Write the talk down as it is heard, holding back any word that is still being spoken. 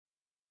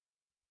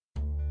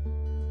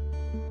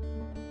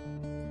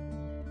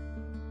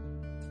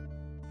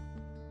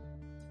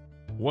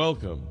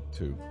Welcome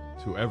to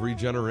Every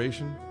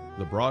Generation,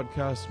 the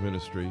broadcast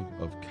ministry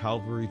of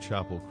Calvary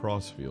Chapel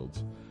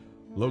Crossfields,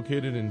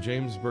 located in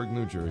Jamesburg,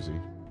 New Jersey,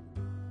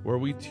 where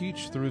we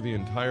teach through the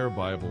entire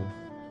Bible,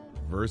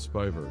 verse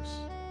by verse,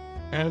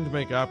 and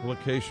make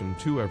application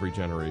to every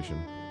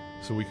generation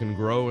so we can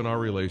grow in our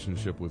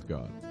relationship with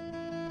God.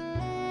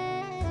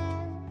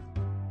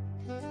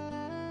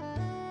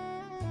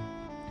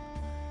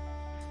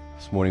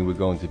 This morning we're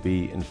going to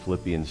be in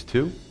Philippians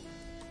 2.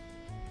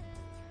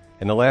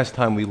 And the last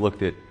time we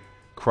looked at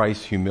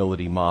Christ's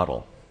humility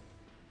model.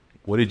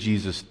 What did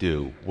Jesus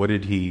do?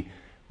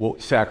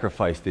 What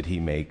sacrifice did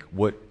he make?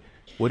 What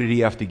did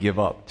he have to give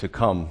up to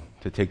come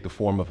to take the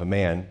form of a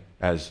man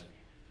as,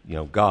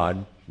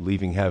 God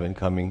leaving heaven,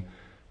 coming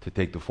to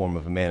take the form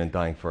of a man and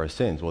dying for our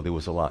sins? Well, there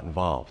was a lot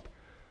involved.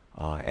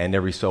 And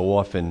every so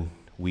often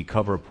we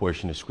cover a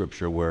portion of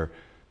Scripture where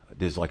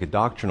there's like a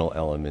doctrinal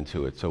element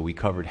to it. So we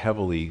covered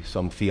heavily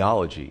some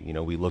theology.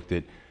 We looked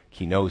at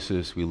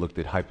kenosis, we looked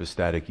at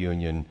hypostatic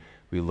union,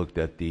 we looked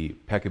at the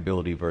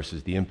peccability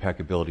versus the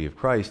impeccability of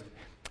Christ.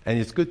 And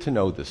it's good to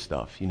know this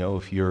stuff.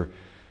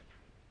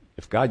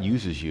 If God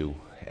uses you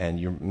and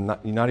you're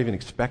not even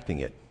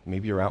expecting it,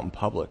 maybe you're out in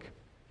public,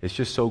 it's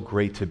just so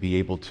great to be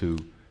able to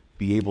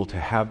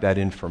have that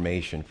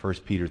information. 1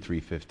 Peter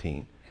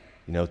 3:15,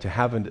 to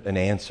have an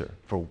answer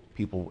for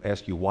people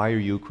ask you, why are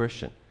you a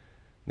Christian?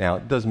 Now,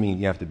 it doesn't mean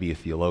you have to be a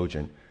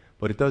theologian,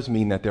 but it does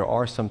mean that there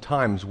are some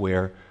times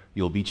where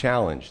you'll be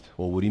challenged.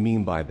 Well, what do you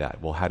mean by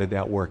that? Well, how did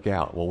that work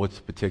out? Well, what's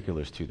the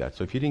particulars to that?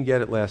 So if you didn't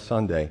get it last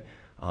Sunday,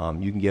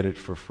 you can get it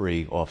for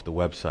free off the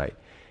website.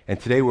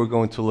 And today we're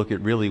going to look at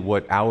really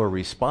what our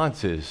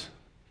response is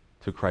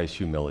to Christ's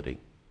humility,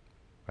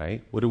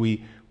 right? What do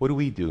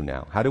we do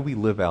now? How do we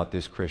live out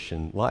this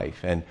Christian life?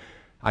 And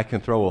I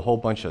can throw a whole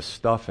bunch of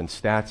stuff and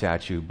stats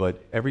at you,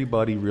 but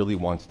everybody really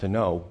wants to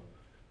know,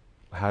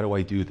 how do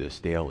I do this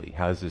daily?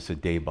 How is this a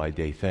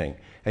day-by-day thing?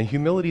 And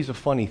humility is a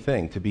funny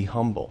thing, to be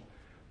humble.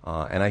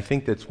 And I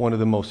think that's one of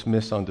the most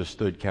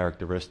misunderstood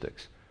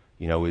characteristics.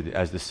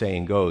 As the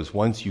saying goes,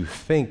 once you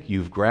think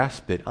you've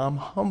grasped it, I'm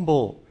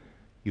humble,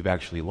 you've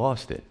actually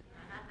lost it.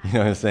 You know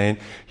what I'm saying?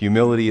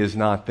 Humility is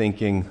not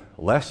thinking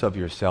less of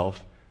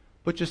yourself,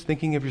 but just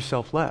thinking of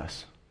yourself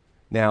less.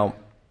 Now,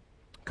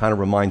 kind of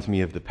reminds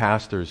me of the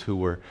pastors who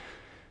were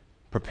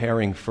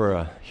preparing for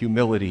a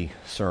humility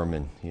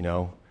sermon,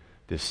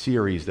 this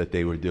series that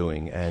they were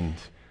doing, and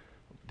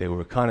they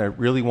were kind of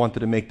really wanted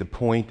to make the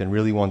point and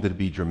really wanted to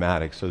be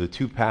dramatic. So the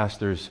two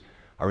pastors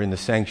are in the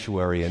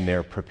sanctuary and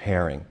they're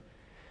preparing.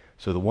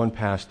 So the one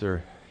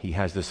pastor, he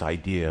has this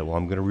idea, well,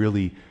 I'm going to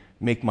really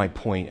make my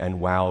point and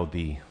wow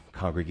the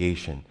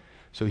congregation.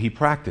 So he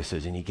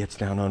practices and he gets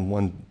down on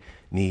one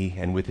knee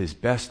and with his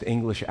best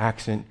English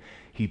accent,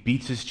 he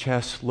beats his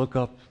chest, looks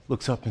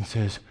up and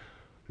says,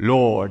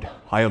 "Lord,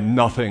 I am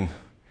nothing."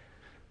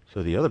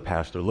 So the other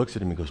pastor looks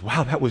at him and goes,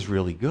 "Wow, that was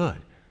really good.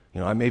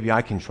 Maybe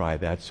I can try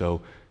that."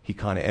 So he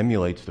kind of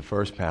emulates the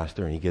first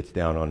pastor and he gets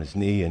down on his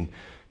knee and,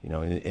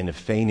 in a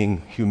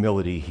feigning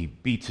humility, he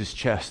beats his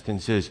chest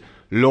and says,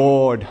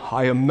 "Lord,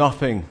 I am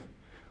nothing."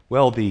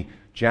 Well, the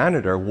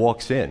janitor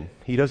walks in.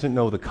 He doesn't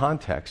know the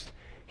context.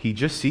 He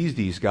just sees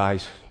these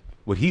guys,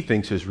 what he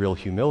thinks is real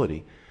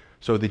humility.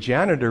 So the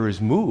janitor is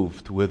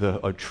moved with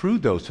a true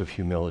dose of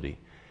humility.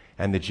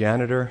 And the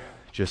janitor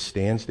just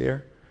stands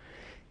there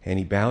and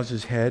he bows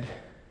his head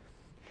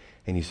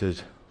and he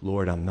says,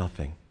 "Lord, I'm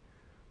nothing."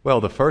 Well,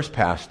 the first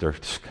pastor,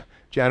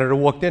 janitor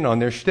walked in on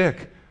their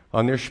shtick,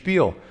 on their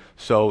spiel.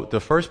 So the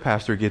first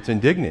pastor gets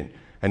indignant,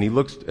 and he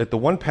looks at the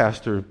one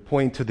pastor,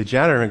 pointing to the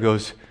janitor, and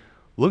goes,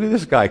 "Look at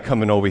this guy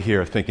coming over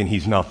here thinking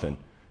he's nothing."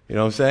 You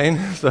know what I'm saying?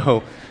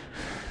 So,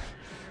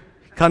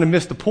 kind of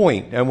missed the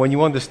point. And when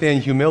you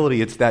understand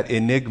humility, it's that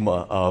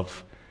enigma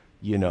of,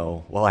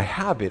 well, I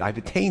have it, I've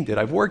attained it,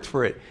 I've worked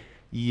for it.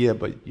 Yeah,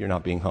 but you're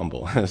not being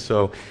humble.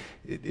 So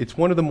it's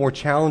one of the more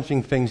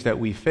challenging things that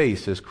we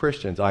face as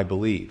Christians, I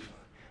believe.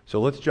 So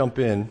let's jump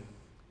in,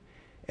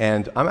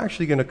 and I'm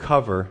actually going to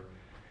cover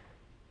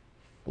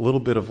a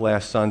little bit of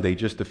last Sunday,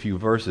 just a few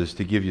verses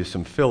to give you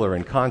some filler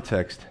and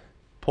context.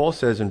 Paul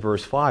says in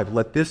verse 5,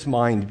 "Let this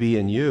mind be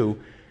in you,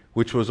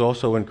 which was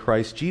also in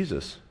Christ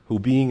Jesus, who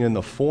being in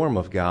the form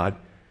of God,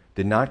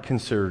 did not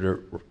consider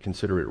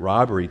it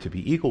robbery to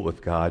be equal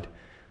with God,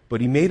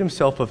 but he made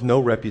himself of no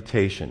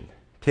reputation,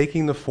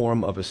 taking the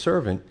form of a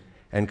servant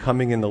and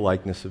coming in the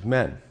likeness of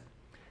men.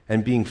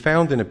 And being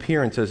found in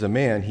appearance as a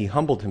man, he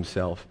humbled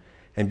himself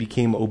and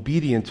became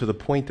obedient to the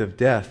point of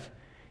death,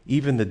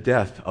 even the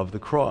death of the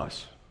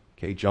cross."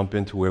 Okay, jump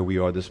into where we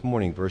are this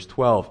morning. Verse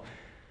 12,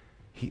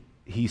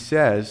 he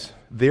says,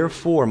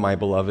 "Therefore, my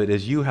beloved,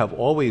 as you have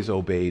always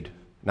obeyed,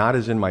 not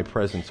as in my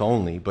presence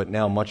only, but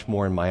now much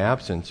more in my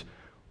absence,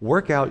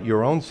 work out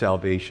your own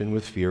salvation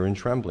with fear and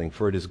trembling,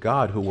 for it is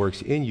God who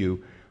works in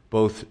you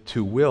both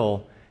to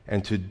will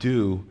and to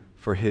do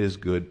for his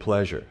good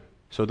pleasure."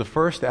 So the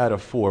first out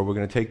of four, we're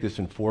going to take this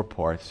in 4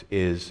 parts,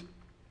 is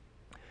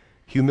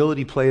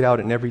humility played out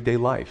in everyday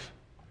life.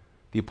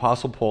 The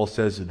Apostle Paul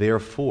says,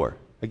 "Therefore."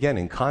 Again,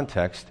 in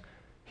context,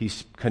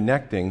 he's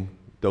connecting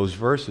those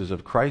verses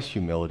of Christ's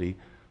humility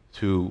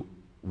to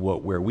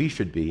where we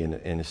should be in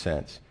a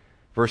sense.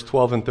 Verse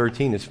 12 and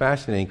 13 is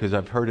fascinating because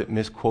I've heard it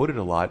misquoted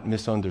a lot,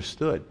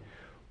 misunderstood.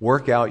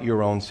 Work out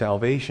your own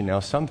salvation. Now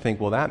some think,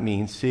 well, that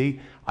means,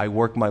 see, I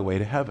work my way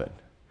to heaven.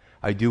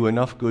 I do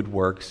enough good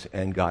works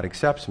and God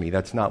accepts me.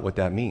 That's not what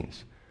that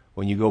means.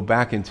 When you go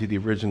back into the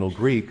original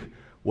Greek,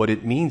 what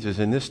it means is,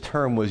 and this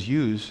term was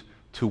used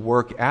to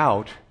work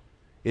out,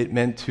 it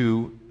meant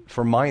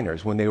for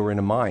miners, when they were in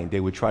a mine, they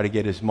would try to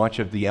get as much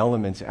of the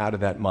elements out of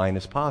that mine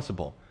as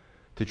possible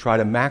to try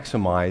to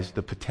maximize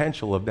the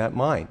potential of that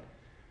mine.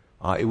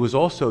 It was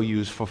also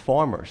used for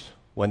farmers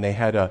when they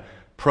had a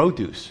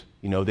produce.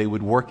 They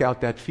would work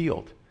out that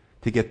field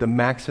to get the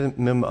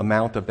maximum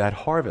amount of that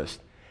harvest.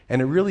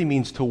 And it really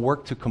means to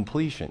work to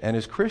completion. And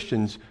as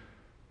Christians,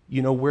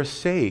 we're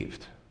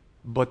saved,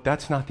 but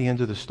that's not the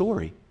end of the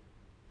story.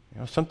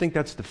 Some think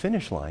that's the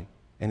finish line,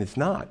 and it's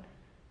not.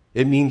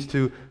 It means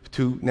to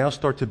now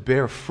start to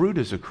bear fruit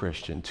as a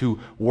Christian, to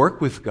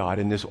work with God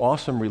in this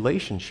awesome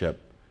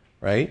relationship,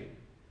 right?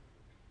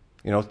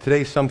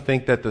 Today some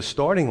think that the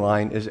starting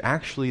line is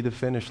actually the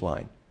finish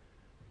line.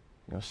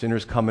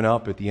 Sinners coming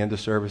up at the end of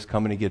service,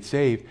 coming to get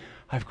saved,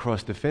 I've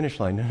crossed the finish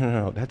line.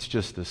 No, that's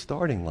just the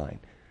starting line.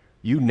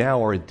 You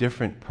now are a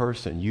different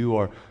person. You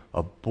are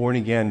a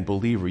born-again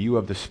believer. You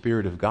have the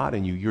Spirit of God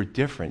in you. You're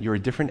different. You're a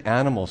different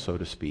animal, so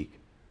to speak.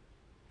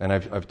 And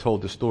I've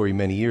told the story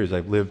many years.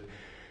 I've lived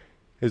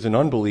as an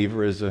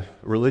unbeliever, as a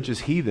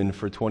religious heathen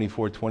for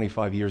 24,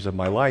 25 years of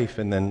my life,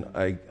 and then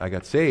I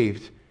got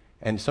saved.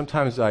 And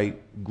sometimes I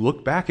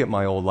look back at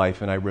my old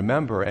life and I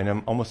remember, and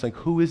I'm almost like,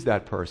 who is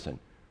that person?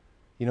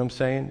 You know what I'm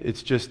saying?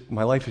 It's just,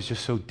 my life is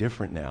just so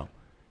different now.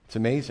 It's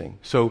amazing.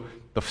 So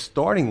the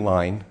starting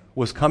line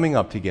was coming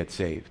up to get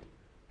saved.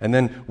 And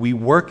then we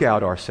work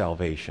out our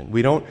salvation.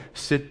 We don't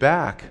sit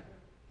back,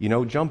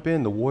 jump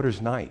in, the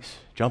water's nice.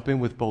 Jump in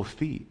with both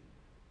feet.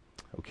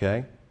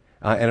 Okay?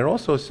 And it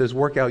also says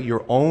work out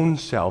your own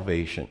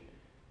salvation.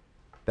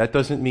 That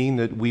doesn't mean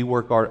that we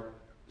work out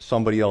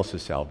somebody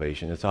else's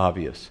salvation. It's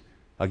obvious.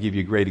 I'll give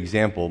you a great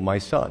example. My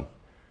son,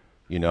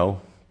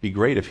 be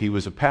great if he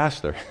was a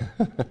pastor.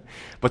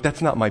 But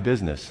that's not my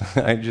business.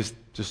 I just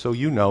so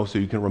you know, so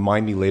you can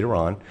remind me later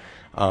on.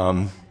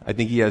 I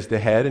think he has the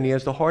head and he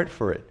has the heart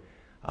for it.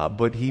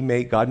 But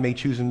God may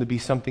choose him to be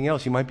something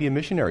else. He might be a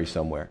missionary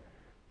somewhere.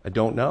 I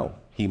don't know.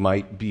 He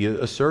might be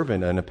a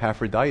servant, an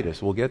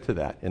Epaphroditus. We'll get to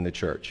that in the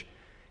church.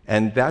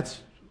 And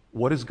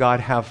what does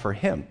God have for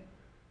him?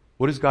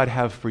 What does God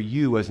have for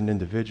you as an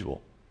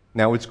individual?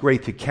 Now, it's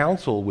great to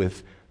counsel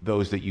with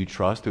those that you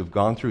trust who have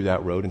gone through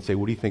that road and say,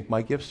 what do you think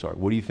my gifts are?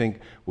 What do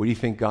you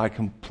think God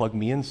can plug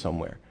me in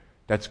somewhere?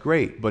 That's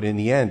great, but in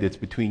the end, it's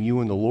between you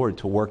and the Lord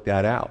to work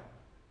that out,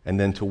 and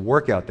then to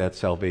work out that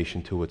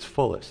salvation to its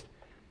fullest.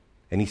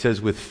 And he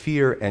says, with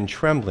fear and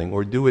trembling,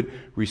 or do it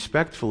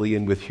respectfully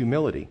and with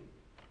humility.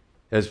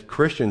 As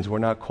Christians, we're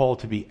not called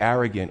to be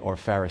arrogant or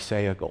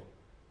pharisaical.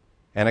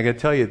 And I got to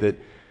tell you that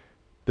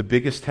the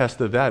biggest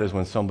test of that is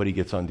when somebody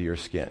gets under your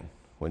skin,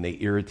 when they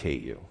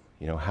irritate you.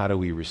 How do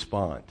we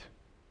respond,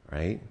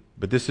 right?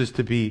 But this is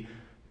to be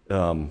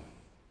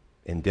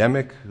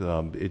endemic.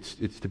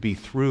 It's to be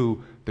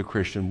through the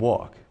Christian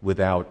walk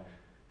without,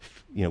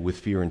 with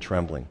fear and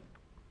trembling.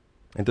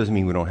 It doesn't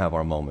mean we don't have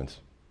our moments.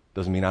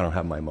 Doesn't mean I don't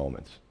have my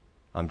moments.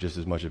 I'm just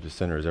as much of a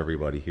sinner as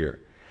everybody here.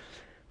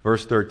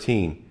 Verse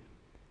 13.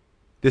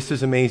 This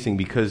is amazing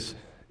because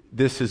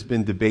this has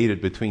been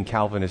debated between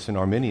Calvinists and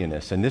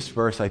Arminianists. And this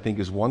verse, I think,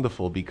 is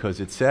wonderful because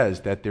it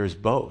says that there's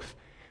both.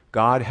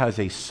 God has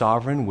a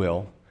sovereign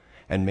will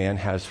and man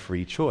has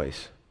free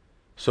choice.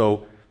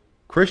 So,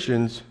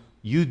 Christians,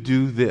 you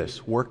do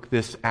this, work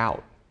this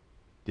out.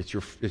 It's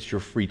your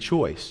free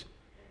choice.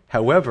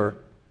 However,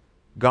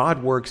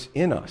 God works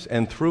in us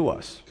and through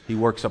us. He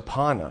works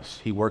upon us.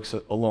 He works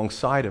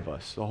alongside of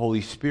us. The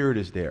Holy Spirit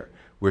is there.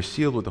 We're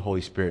sealed with the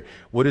Holy Spirit.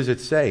 What does it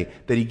say?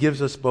 That he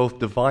gives us both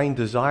divine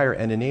desire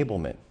and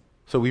enablement.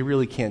 So we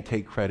really can't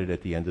take credit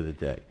at the end of the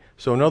day.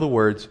 So in other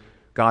words,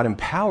 God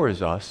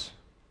empowers us.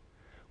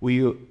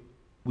 We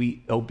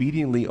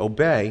obediently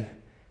obey,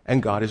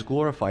 and God is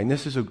glorified. And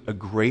this is a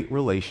great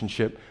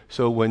relationship.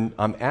 So when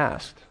I'm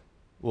asked,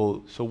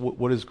 well, so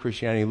what does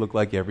Christianity look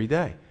like every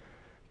day?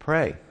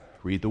 Pray.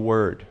 Read the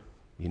Word.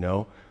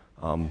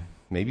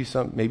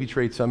 Maybe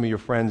trade some of your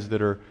friends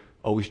that are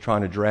always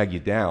trying to drag you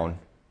down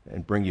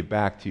and bring you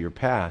back to your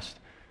past.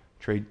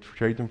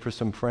 Trade them for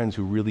some friends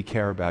who really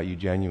care about you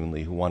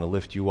genuinely, who want to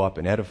lift you up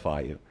and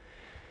edify you.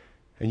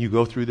 And you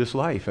go through this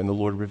life, and the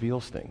Lord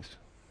reveals things.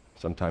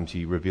 Sometimes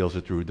he reveals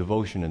it through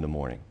devotion in the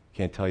morning.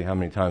 Can't tell you how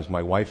many times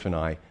my wife and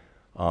I,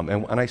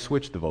 and I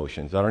switch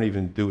devotions. I don't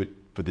even do it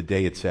for the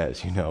day it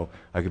says.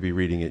 I could be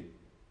reading it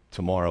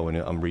tomorrow, and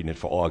I'm reading it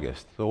for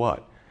August. So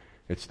what?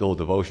 It's still a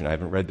devotion. I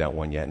haven't read that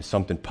one yet. And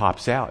something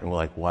pops out, and we're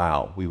like,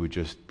 wow, we were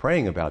just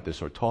praying about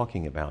this or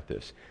talking about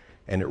this.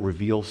 And it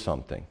reveals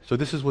something. So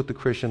this is what the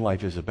Christian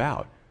life is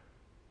about.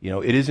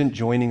 It isn't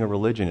joining a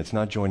religion. It's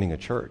not joining a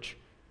church.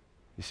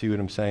 You see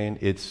what I'm saying?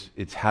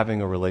 It's having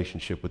a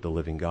relationship with the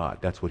living God.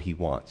 That's what he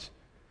wants.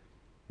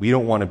 We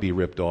don't want to be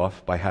ripped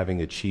off by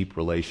having a cheap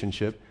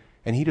relationship,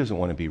 and he doesn't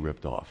want to be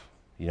ripped off.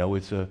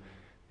 It's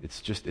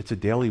a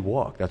daily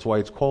walk. That's why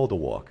it's called a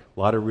walk. A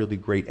lot of really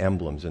great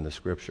emblems in the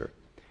Scripture.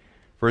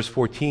 Verse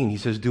 14, he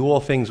says, "Do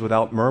all things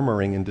without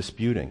murmuring and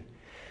disputing,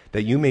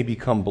 that you may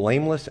become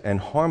blameless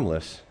and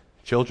harmless,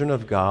 children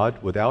of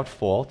God without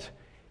fault,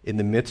 in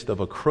the midst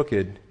of a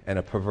crooked and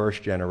a perverse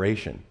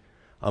generation,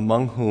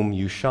 among whom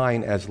you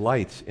shine as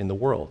lights in the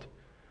world,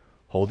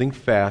 holding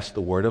fast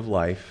the word of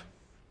life,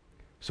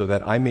 so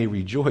that I may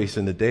rejoice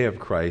in the day of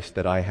Christ,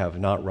 that I have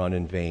not run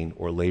in vain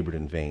or labored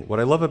in vain." What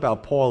I love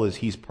about Paul is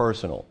he's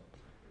personal.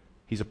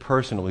 He's a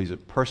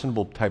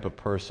personable type of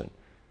person.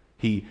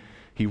 He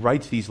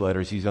writes these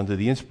letters, he's under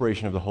the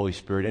inspiration of the Holy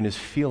Spirit, and his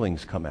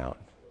feelings come out.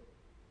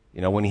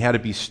 When he had to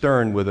be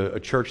stern with a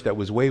church that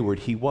was wayward,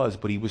 he was,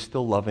 but he was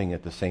still loving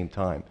at the same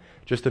time.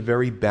 Just a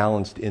very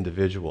balanced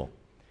individual.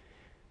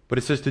 But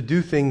it says to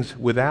do things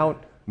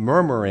without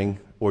murmuring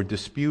or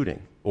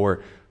disputing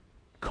or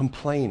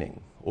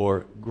complaining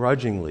or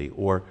grudgingly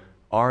or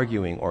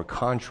arguing or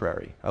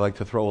contrary. I like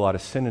to throw a lot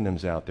of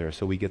synonyms out there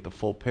so we get the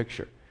full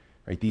picture.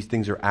 Right? These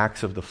things are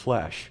acts of the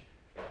flesh.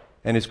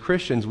 And as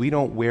Christians, we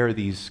don't wear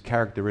these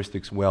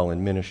characteristics well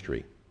in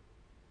ministry.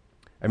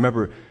 I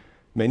remember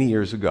many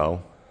years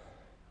ago,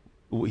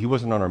 he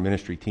wasn't on our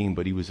ministry team,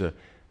 but he was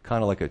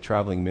kind of like a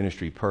traveling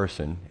ministry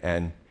person,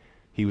 and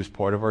he was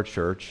part of our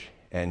church,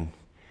 and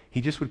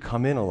he just would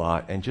come in a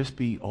lot and just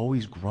be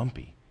always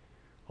grumpy,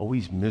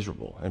 always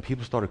miserable, and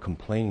people started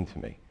complaining to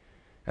me.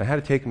 And I had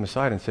to take him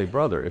aside and say,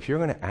 "Brother, if you're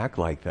going to act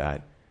like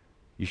that,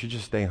 you should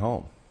just stay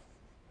home."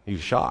 He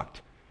was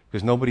shocked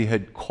because nobody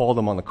had called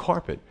him on the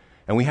carpet.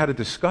 And we had a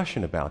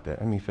discussion about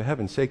that. I mean, for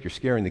heaven's sake, you're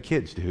scaring the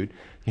kids, dude.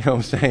 You know what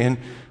I'm saying?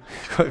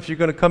 If you're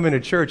going to come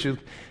into church,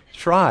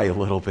 try a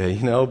little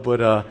bit,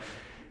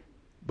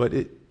 But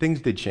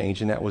things did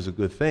change, and that was a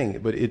good thing.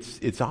 But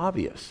it's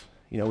obvious.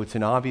 It's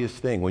an obvious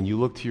thing. When you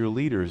look to your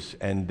leaders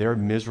and they're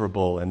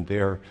miserable and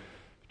they're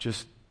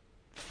just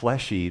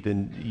fleshy,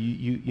 then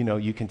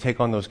you can take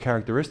on those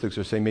characteristics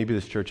or say, maybe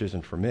this church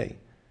isn't for me.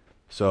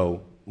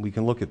 So we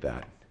can look at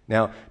that.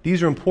 Now,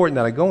 these are important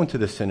that I go into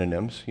the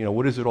synonyms.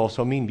 What does it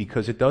also mean?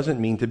 Because it doesn't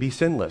mean to be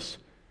sinless.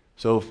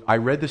 So if I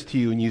read this to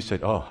you and you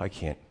said, "Oh, I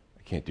can't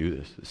do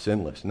this. It's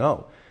sinless."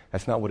 No,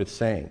 that's not what it's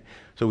saying.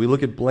 So we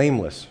look at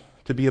blameless,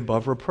 to be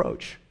above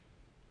reproach,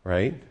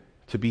 right?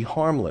 To be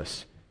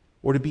harmless,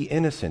 or to be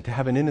innocent, to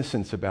have an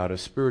innocence about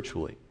us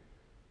spiritually.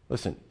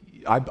 Listen,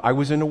 I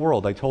was in the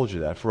world, I told you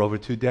that, for over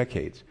 2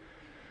 decades.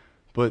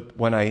 But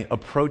when I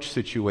approach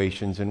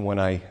situations and when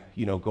I,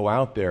 go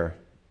out there,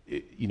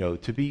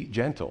 to be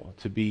gentle,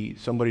 to be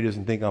somebody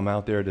doesn't think I'm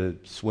out there to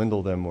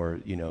swindle them or,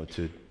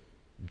 to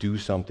do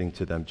something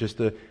to them.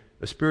 Just a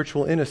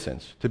spiritual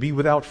innocence. To be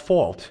without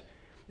fault.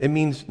 It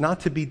means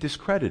not to be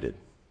discredited,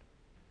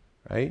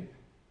 right?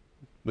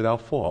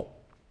 Without fault.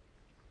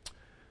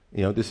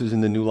 This is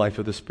in the new life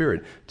of the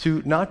Spirit.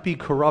 To not be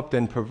corrupt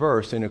and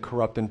perverse in a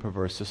corrupt and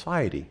perverse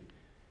society.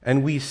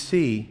 And we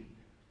see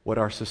what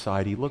our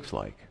society looks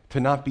like. To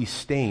not be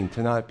stained,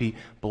 to not be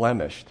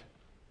blemished,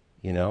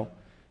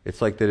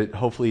 It's like that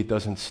hopefully it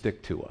doesn't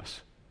stick to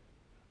us.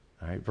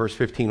 All right? Verse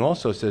 15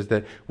 also says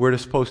that we're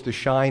supposed to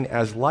shine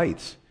as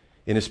lights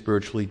in a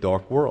spiritually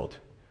dark world.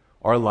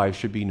 Our lives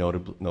should be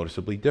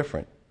noticeably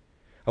different.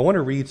 I want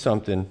to read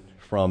something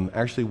from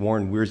actually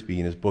Warren Wiersbe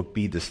in his book,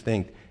 Be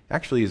Distinct.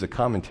 Actually is a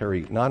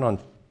commentary, not on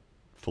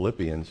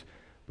Philippians,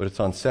 but it's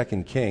on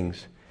 2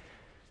 Kings.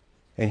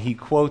 And he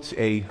quotes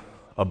a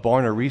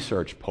Barna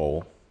Research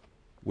poll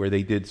where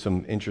they did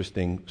some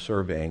interesting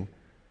surveying.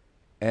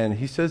 And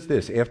he says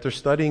this: after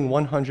studying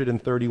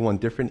 131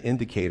 different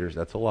indicators,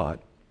 that's a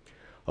lot,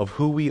 of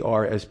who we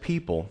are as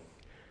people,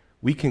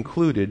 we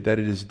concluded that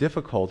it is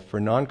difficult for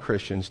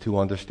non-Christians to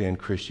understand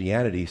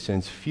Christianity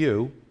since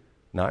few,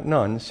 not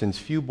none, since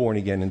few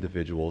born-again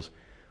individuals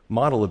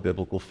model a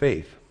biblical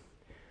faith.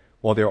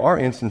 While there are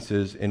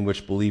instances in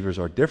which believers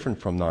are different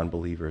from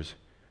non-believers,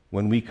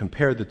 when we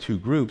compare the two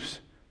groups,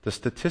 the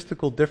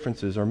statistical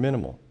differences are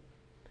minimal.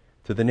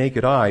 To the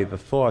naked eye, the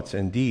thoughts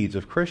and deeds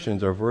of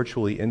Christians are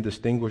virtually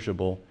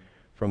indistinguishable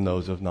from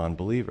those of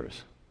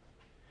non-believers.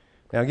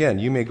 Now again,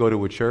 you may go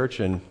to a church,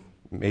 and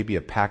maybe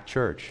a packed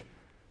church,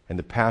 and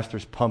the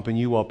pastor's pumping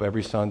you up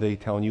every Sunday,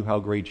 telling you how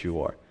great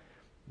you are.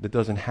 That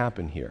doesn't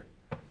happen here.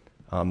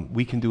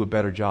 We can do a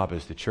better job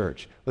as the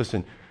church.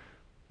 Listen,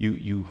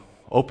 you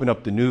open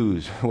up the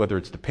news, whether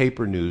it's the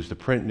paper news, the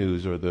print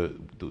news, or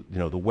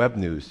the web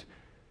news.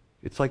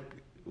 It's like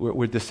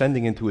we're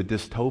descending into a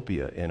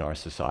dystopia in our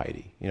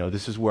society.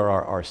 This is where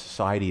our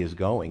society is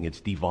going. It's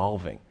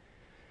devolving.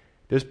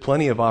 There's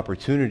plenty of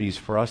opportunities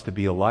for us to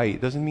be a light.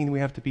 It doesn't mean we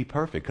have to be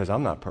perfect, because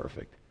I'm not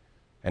perfect.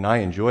 And I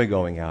enjoy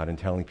going out and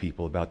telling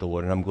people about the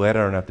Lord, and I'm glad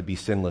I don't have to be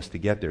sinless to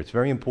get there. It's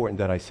very important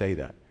that I say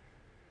that.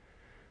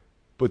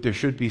 But there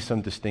should be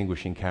some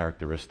distinguishing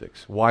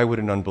characteristics. Why would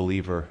an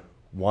unbeliever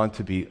want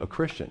to be a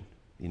Christian?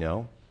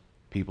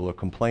 People are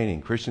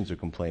complaining. Christians are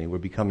complaining. We're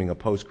becoming a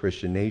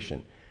post-Christian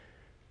nation.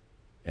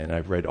 And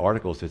I've read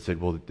articles that said,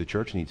 well, the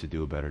church needs to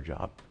do a better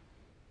job.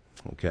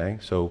 Okay?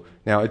 So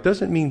now it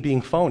doesn't mean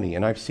being phony,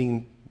 and I've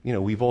seen,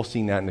 we've all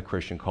seen that in the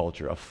Christian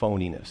culture, a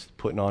phoniness,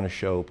 putting on a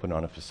show, putting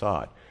on a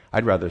facade.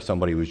 I'd rather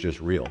somebody was just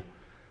real.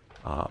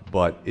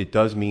 But it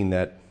does mean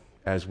that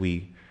as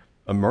we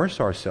immerse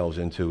ourselves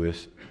into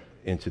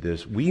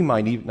this, we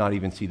might not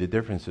even see the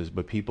differences,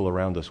 but people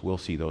around us will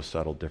see those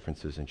subtle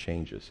differences and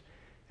changes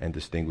and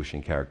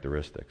distinguishing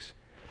characteristics.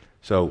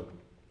 So,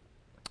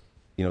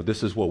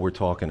 this is what we're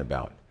talking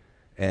about.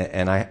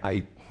 And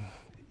I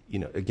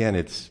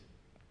again,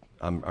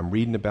 I'm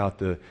reading about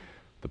the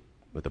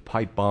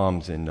pipe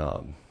bombs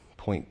in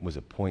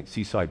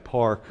Seaside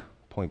Park,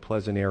 Point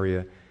Pleasant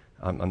area.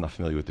 I'm not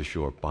familiar with the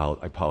shore. I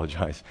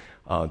apologize.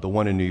 The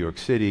one in New York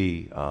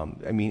City.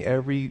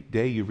 Every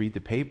day you read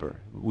the paper.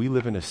 We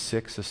live in a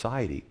sick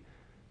society.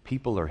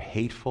 People are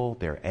hateful.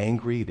 They're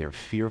angry. They're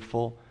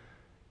fearful.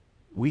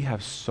 We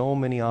have so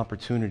many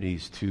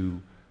opportunities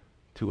to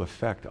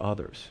affect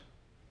others.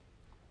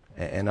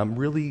 And I'm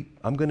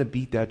going to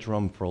beat that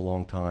drum for a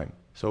long time.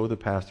 So are the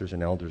pastors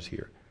and elders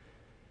here.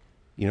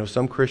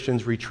 Some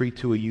Christians retreat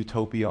to a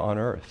utopia on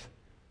earth.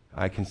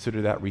 I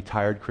consider that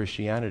retired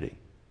Christianity.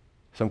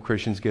 Some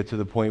Christians get to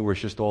the point where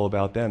it's just all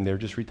about them. They're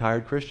just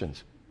retired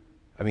Christians.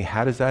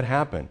 How does that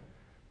happen?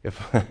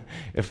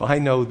 If I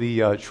know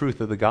the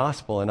truth of the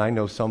gospel and I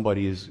know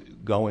somebody is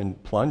going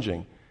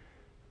plunging,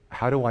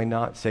 how do I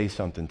not say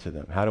something to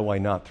them? How do I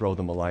not throw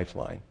them a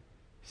lifeline?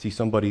 See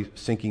somebody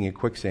sinking in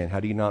quicksand, how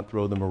do you not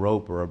throw them a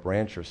rope or a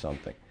branch or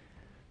something?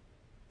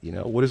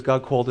 What has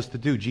God called us to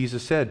do?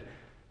 Jesus said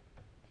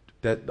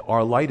that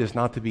our light is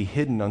not to be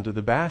hidden under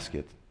the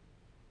basket.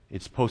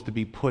 It's supposed to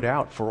be put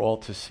out for all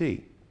to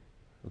see.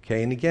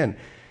 Okay, and again,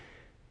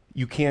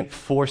 you can't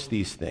force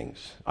these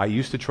things. I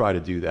used to try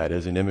to do that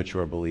as an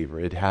immature believer.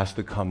 It has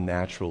to come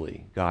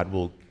naturally. God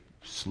will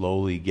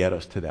slowly get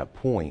us to that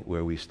point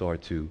where we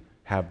start to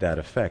have that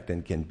effect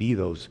and can be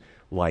those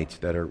lights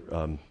that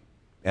are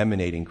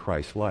emanating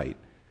Christ's light,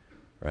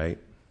 right?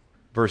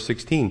 Verse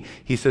 16,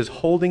 he says,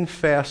 holding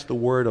fast the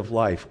word of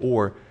life,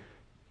 or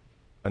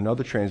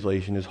another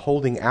translation is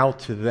holding out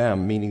to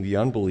them, meaning the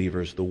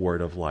unbelievers, the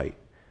word of light.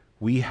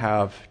 We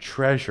have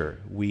treasure,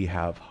 we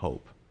have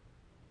hope.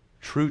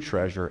 True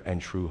treasure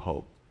and true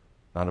hope.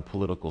 Not a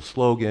political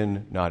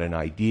slogan, not an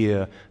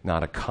idea,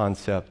 not a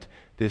concept.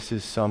 This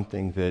is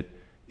something that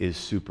is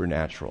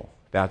supernatural.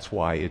 That's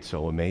why it's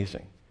so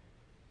amazing.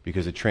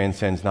 Because it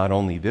transcends not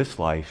only this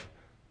life,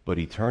 but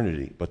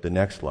eternity, but the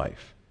next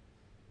life.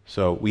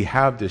 So we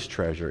have this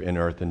treasure in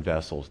earthen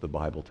vessels, the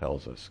Bible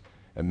tells us.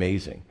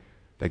 Amazing.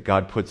 That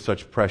God puts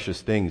such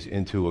precious things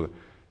into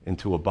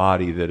a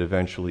body that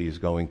eventually is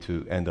going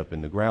to end up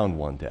in the ground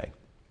one day.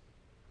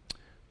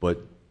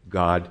 But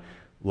God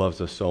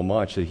loves us so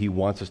much that he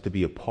wants us to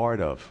be a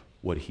part of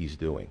what he's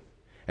doing.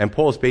 And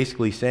Paul's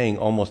basically saying,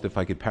 almost if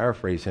I could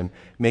paraphrase him,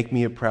 make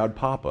me a proud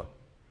papa.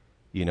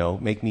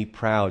 Make me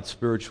proud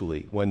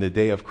spiritually. When the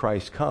day of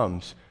Christ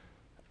comes,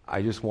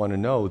 I just want to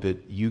know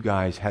that you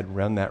guys had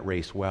run that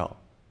race well,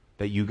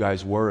 that you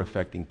guys were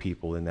affecting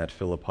people in that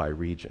Philippi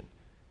region.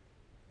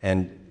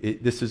 And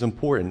this is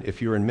important.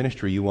 If you're in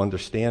ministry, you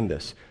understand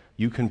this.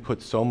 You can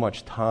put so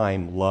much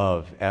time,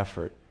 love,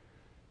 effort,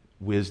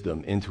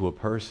 wisdom into a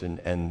person,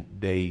 and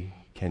they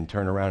can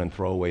turn around and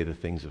throw away the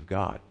things of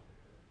God.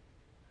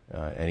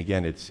 And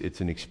again,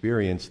 it's an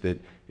experience that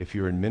if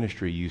you're in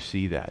ministry, you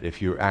see that.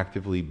 If you're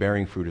actively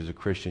bearing fruit as a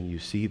Christian, you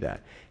see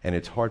that. And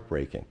it's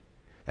heartbreaking.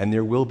 And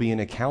there will be an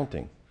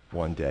accounting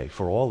one day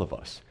for all of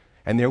us.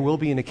 And there will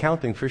be an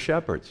accounting for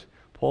shepherds.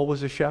 Paul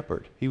was a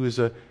shepherd. He was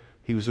a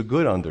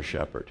good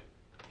under-shepherd.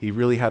 He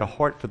really had a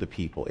heart for the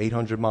people.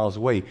 800 miles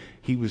away,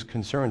 he was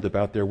concerned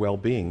about their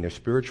well-being, their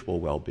spiritual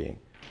well-being.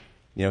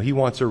 He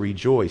wants to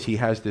rejoice. He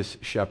has this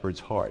shepherd's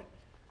heart.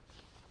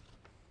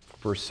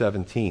 Verse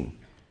 17.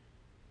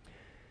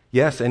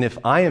 Yes, and if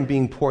I am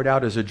being poured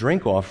out as a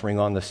drink offering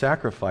on the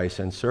sacrifice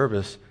and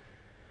service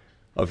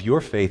of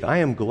your faith, I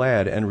am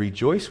glad and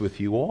rejoice with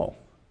you all.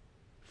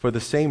 For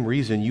the same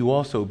reason, you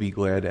also be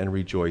glad and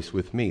rejoice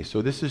with me.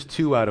 So this is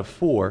 2 out of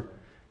 4.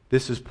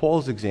 This is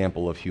Paul's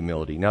example of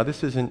humility. Now,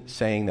 this isn't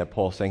saying that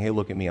Paul's saying, hey,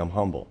 look at me, I'm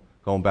humble.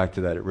 Going back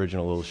to that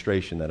original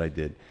illustration that I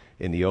did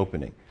in the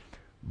opening.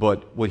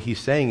 But what he's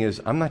saying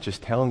is, I'm not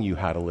just telling you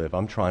how to live,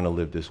 I'm trying to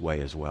live this way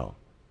as well.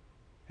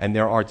 And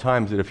there are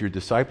times that if you're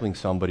discipling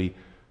somebody,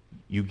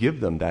 you give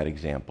them that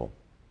example.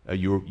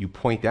 You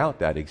point out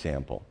that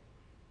example.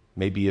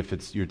 Maybe if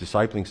you're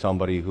discipling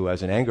somebody who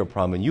has an anger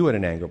problem and you had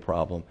an anger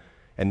problem,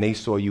 and they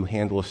saw you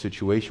handle a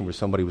situation where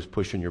somebody was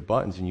pushing your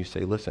buttons, and you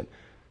say, listen,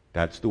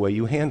 that's the way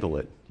you handle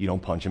it. You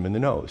don't punch him in the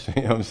nose.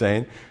 You know what I'm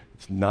saying?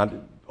 It's not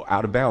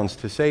out of bounds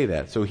to say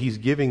that. So he's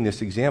giving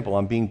this example.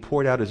 I'm being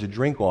poured out as a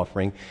drink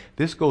offering.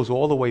 This goes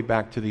all the way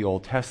back to the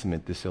Old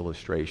Testament, this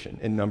illustration,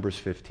 in Numbers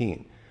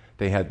 15.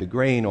 They had the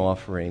grain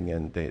offering,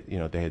 and they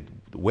had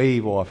the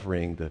wave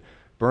offering, the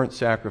burnt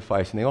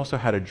sacrifice, and they also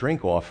had a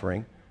drink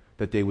offering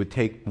that they would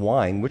take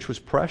wine, which was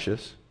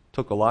precious,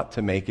 took a lot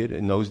to make it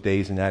in those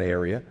days in that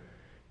area,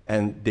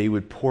 and they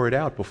would pour it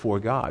out before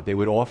God. They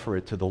would offer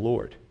it to the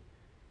Lord.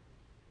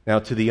 Now,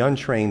 to the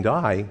untrained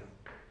eye,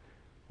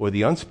 Or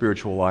the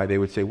unspiritual eye, they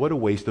would say, what a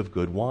waste of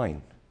good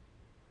wine.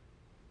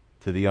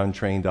 To the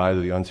untrained eye, to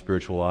the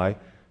unspiritual eye.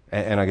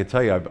 And I can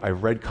tell you,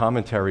 I've read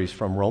commentaries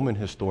from Roman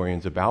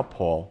historians about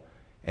Paul,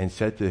 and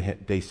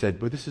they said,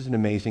 but this is an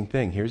amazing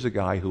thing. Here's a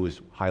guy who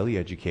is highly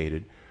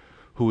educated,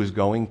 who is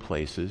going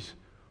places,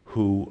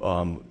 who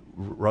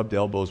rubbed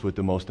elbows with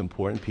the most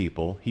important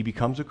people. He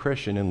becomes a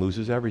Christian and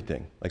loses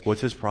everything. Like,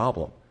 what's his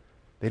problem?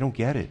 They don't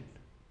get it.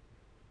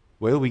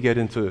 Well, we get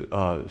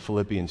into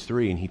Philippians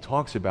 3, and he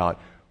talks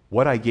about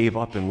what I gave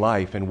up in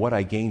life and what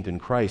I gained in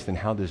Christ and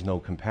how there's no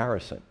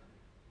comparison.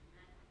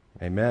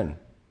 Amen.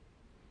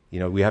 You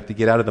know, we have to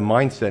get out of the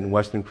mindset in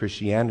Western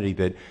Christianity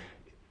that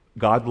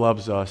God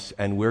loves us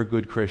and we're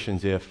good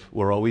Christians if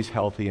we're always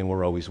healthy and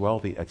we're always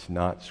wealthy. That's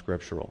not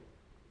scriptural.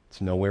 It's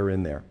nowhere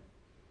in there.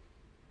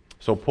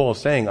 So Paul's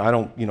saying,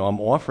 I'm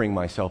offering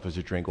myself as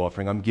a drink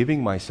offering. I'm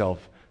giving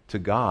myself to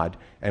God.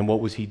 And what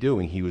was he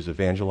doing? He was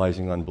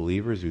evangelizing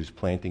unbelievers. He was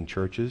planting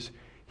churches.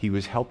 He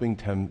was helping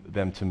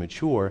them to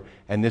mature.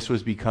 And this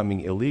was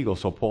becoming illegal.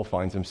 So Paul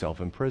finds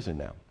himself in prison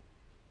now.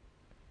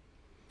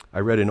 I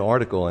read an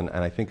article, and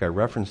I think I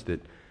referenced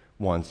it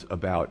once,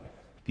 about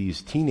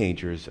these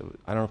teenagers.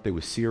 I don't know if they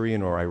were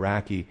Syrian or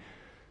Iraqi.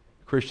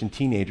 Christian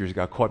teenagers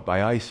got caught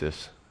by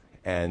ISIS,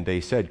 and they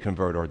said,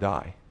 convert or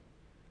die.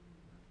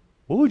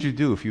 What would you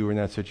do if you were in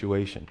that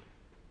situation?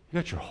 You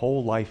got your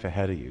whole life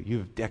ahead of you. You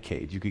have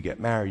decades. You could get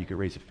married. You could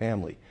raise a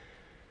family.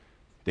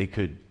 They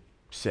could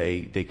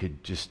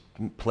just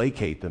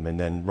placate them and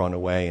then run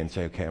away and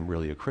say, okay, I'm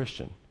really a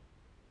Christian.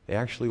 They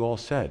actually all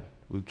said,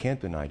 we can't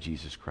deny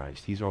Jesus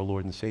Christ. He's our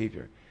Lord and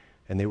Savior.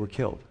 And they were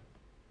killed.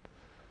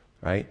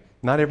 Right?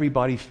 Not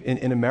everybody,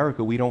 in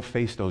America, we don't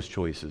face those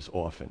choices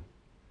often.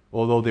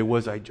 Although there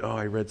was,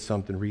 I read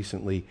something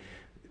recently,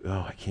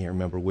 I can't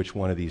remember which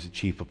one of these, the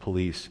chief of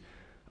police,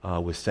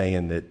 was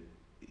saying that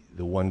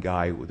the one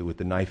guy with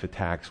the knife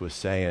attacks was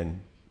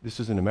saying, this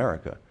is in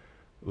America,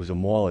 it was a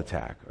mall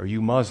attack. Are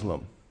you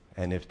Muslim?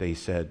 And if they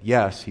said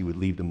yes, he would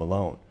leave them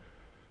alone.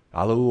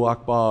 Allahu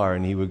Akbar,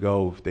 and he would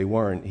go. If they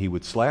weren't, he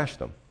would slash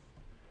them.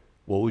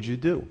 What would you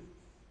do?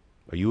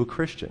 Are you a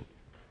Christian?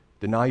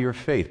 Deny your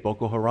faith.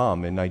 Boko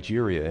Haram in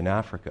Nigeria, in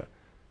Africa.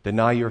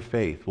 Deny your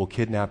faith. We'll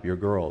kidnap your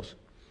girls.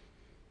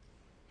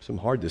 Some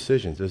hard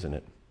decisions, isn't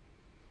it?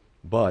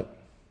 But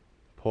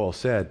Paul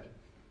said,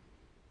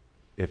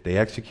 if they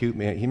execute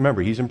me,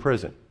 remember, he's in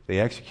prison. If they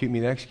execute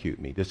me, they execute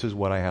me. This is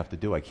what I have to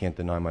do. I can't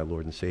deny my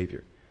Lord and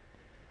Savior.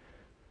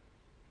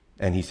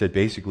 And he said,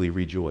 basically,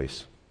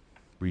 rejoice.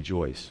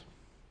 Rejoice.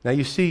 Now,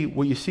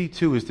 what you see,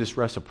 too, is this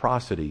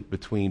reciprocity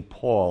between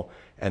Paul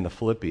and the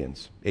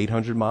Philippians.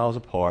 800 miles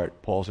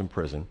apart, Paul's in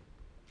prison.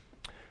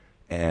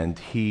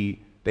 And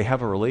they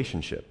have a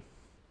relationship.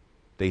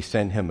 They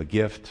sent him a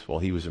gift while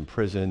he was in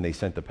prison. They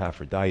sent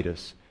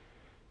Epaphroditus.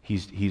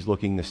 He's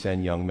looking to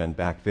send young men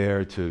back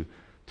there to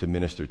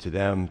minister to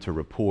them, to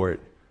report,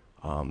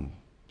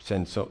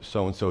 send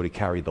so-and-so to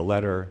carry the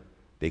letter.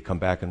 They come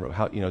back and,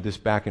 this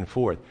back and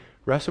forth.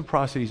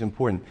 Reciprocity is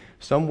important.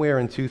 Somewhere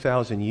in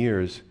 2,000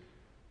 years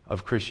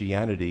of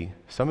Christianity,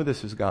 some of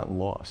this has gotten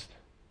lost.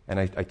 And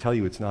I tell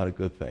you, it's not a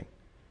good thing.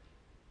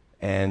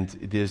 And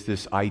there's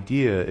this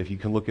idea, if you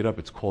can look it up,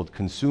 it's called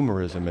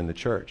consumerism in the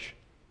church,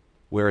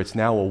 where it's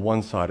now a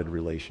one-sided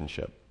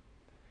relationship.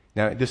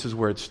 Now, this is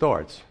where it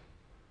starts.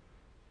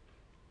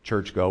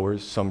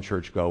 Churchgoers, some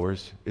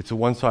churchgoers, it's a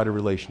one-sided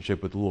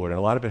relationship with the Lord. And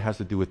a lot of it has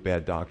to do with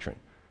bad doctrine.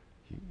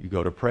 You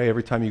go to pray,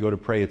 every time you go to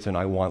pray, it's an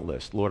I want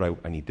list. Lord,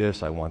 I need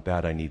this, I want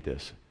that, I need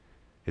this.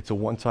 It's a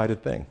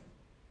one-sided thing.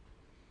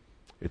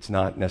 It's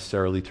not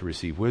necessarily to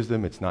receive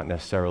wisdom. It's not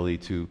necessarily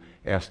to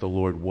ask the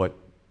Lord what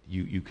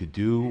you could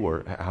do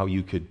or how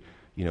you could,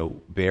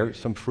 bear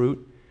some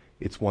fruit.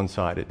 It's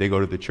one-sided. They go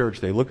to the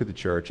church, they look at the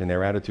church, and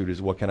their attitude is,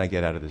 what can I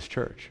get out of this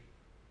church?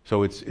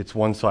 So it's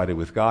one-sided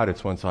with God,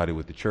 it's one-sided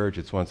with the church,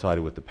 it's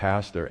one-sided with the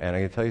pastor, and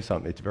I can tell you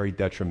something, it's very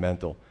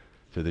detrimental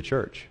to the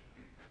church.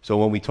 So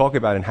when we talk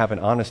about and have an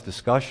honest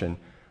discussion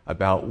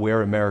about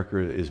where America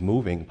is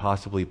moving,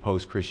 possibly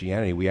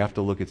post-Christianity, we have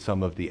to look at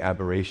some of the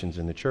aberrations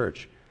in the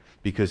church,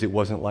 because it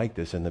wasn't like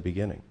this in the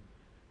beginning.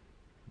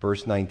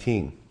 Verse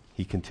 19,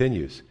 he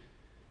continues,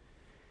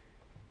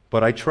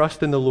 "But I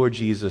trust in the Lord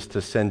Jesus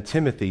to send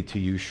Timothy to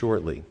you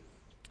shortly,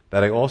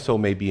 that I also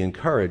may be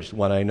encouraged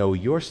when I know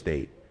your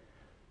state.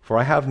 For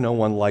I have no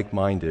one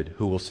like-minded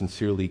who will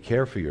sincerely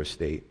care for your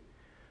state.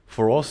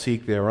 For all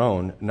seek their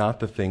own, not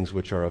the things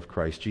which are of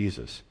Christ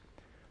Jesus.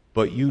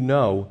 But you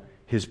know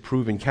his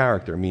proven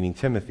character," meaning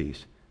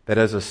Timothy's, "that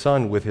as a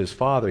son with his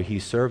father he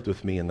served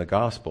with me in the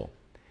gospel.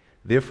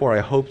 Therefore I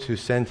hope to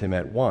send him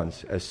at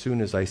once, as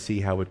soon as I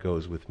see how it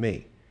goes with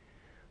me.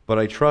 But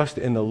I trust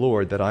in the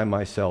Lord that I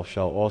myself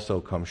shall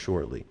also come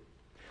shortly."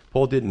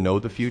 Paul didn't know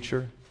the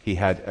future. He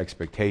had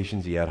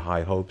expectations, he had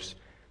high hopes,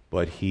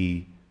 but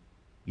he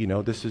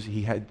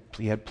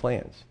had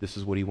plans. This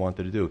is what he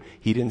wanted to do.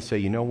 He didn't say,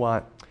 you know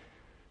what,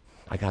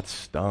 I got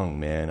stung,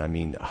 man.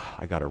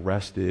 I got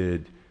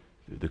arrested.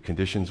 The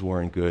conditions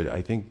weren't good.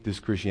 I think this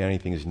Christianity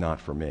thing is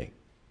not for me.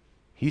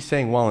 He's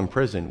saying while in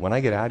prison, when I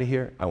get out of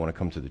here, I want to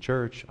come to the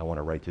church. I want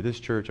to write to this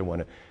church. I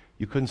want to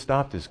You couldn't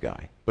stop this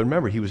guy. But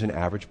remember, he was an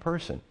average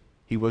person.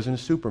 He wasn't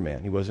a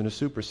superman. He wasn't a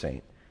super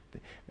saint.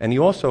 And he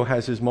also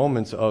has his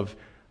moments of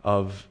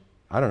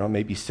I don't know,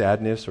 maybe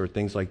sadness or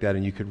things like that,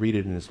 and you could read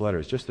it in his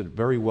letters. Just a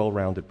very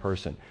well-rounded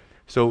person.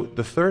 So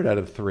the third out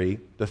of three,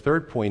 the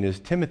third point is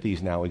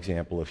Timothy's now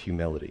example of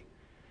humility.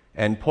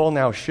 And Paul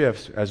now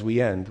shifts, as we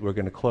end, we're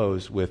going to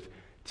close with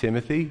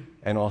Timothy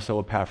and also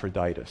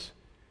Epaphroditus.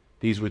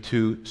 These were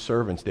two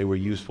servants. They were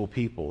useful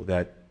people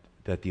that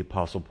the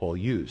Apostle Paul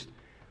used.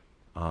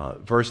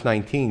 Verse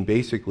 19,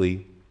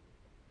 basically,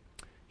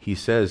 he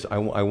says, I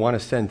want to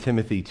send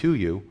Timothy to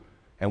you,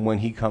 and when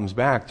he comes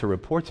back to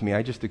report to me,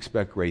 I just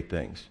expect great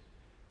things.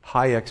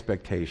 High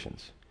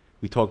expectations.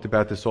 We talked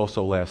about this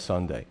also last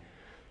Sunday.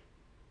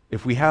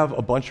 If we have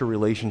a bunch of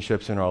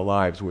relationships in our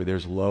lives where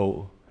there's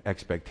low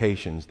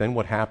expectations, then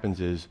what happens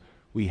is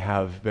we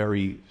have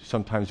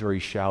sometimes very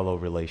shallow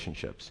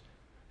relationships,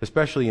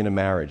 especially in a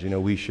marriage.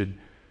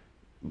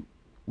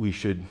 We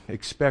should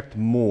expect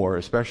more,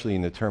 especially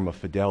in the term of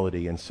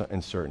fidelity in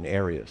certain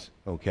areas,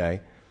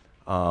 okay?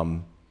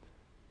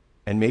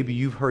 And maybe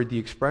you've heard the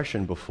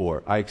expression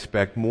before, I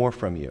expect more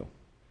from you.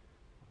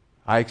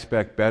 I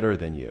expect better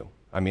than you.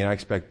 I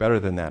expect better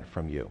than that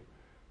from you.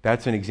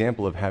 That's an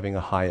example of having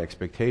a high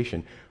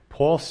expectation.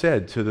 Paul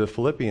said to the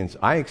Philippians,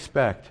 I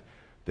expect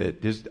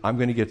that I'm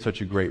going to get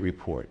such a great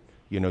report.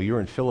 You're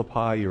in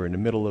Philippi, you're in the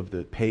middle of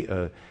the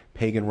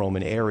pagan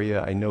Roman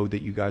area. I know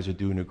that you guys are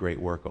doing a great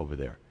work over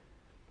there.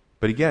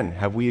 But again,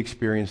 have we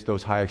experienced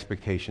those high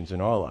expectations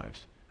in our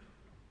lives?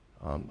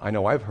 I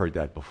know I've heard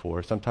that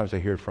before. Sometimes I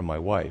hear it from my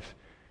wife.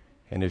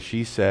 And if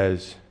she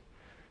says,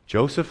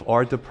 Joseph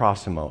R.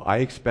 DeProsimo, I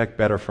expect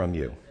better from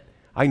you,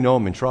 I know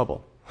I'm in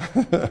trouble.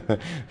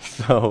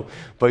 But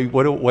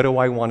what do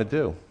I want to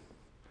do?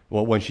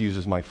 Well, when she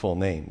uses my full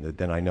name,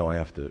 then I know I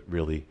have to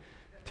really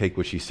take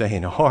what she's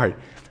saying to heart.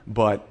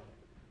 But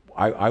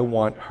I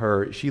want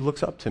her, she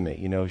looks up to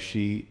me.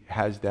 She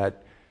has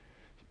that.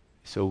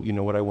 So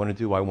what I want to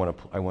do? I want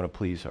to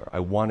please her.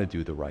 I want to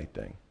do the right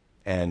thing.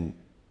 And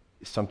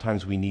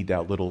sometimes we need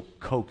that little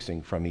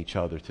coaxing from each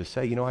other to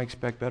say, I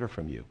expect better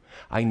from you.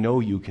 I know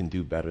you can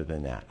do better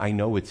than that. I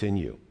know it's in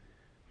you.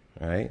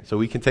 All right? So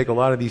we can take a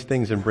lot of these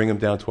things and bring them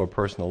down to our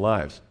personal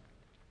lives.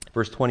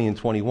 Verse 20 and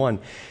 21,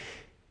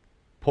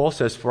 Paul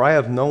says, for I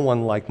have no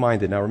one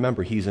like-minded. Now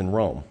remember, he's in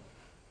Rome.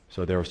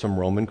 So there are some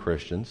Roman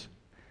Christians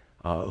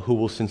who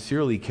will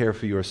sincerely care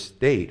for your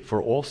state,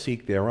 for all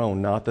seek their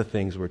own, not the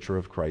things which are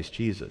of Christ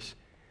Jesus.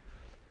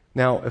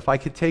 Now, if I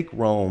could take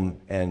Rome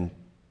and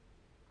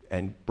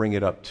bring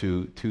it up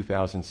to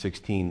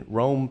 2016,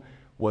 Rome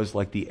was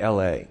like the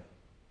LA,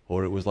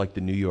 or it was like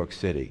the New York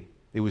City.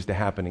 It was the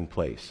happening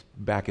place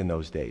back in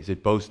those days.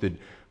 It boasted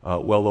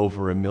well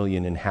over 1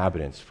 million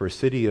inhabitants. For a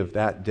city of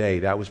that day,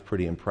 that was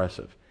pretty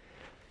impressive.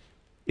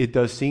 It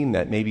does seem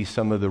that maybe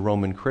some of the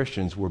Roman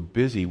Christians were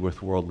busy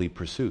with worldly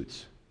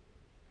pursuits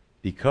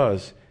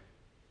because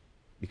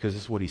this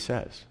is what he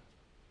says.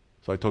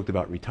 So I talked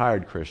about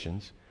retired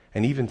Christians,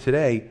 and even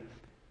today,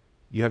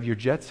 you have your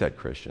jet set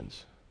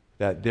Christians,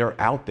 that they're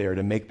out there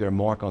to make their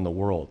mark on the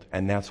world,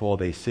 and that's all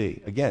they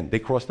see. Again, they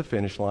crossed the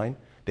finish line,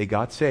 they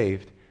got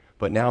saved,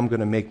 but now I'm going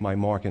to make my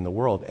mark in the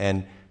world,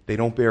 and they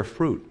don't bear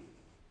fruit.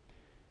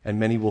 And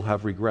many will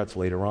have regrets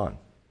later on.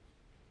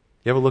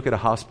 You ever look at a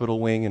hospital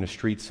wing and a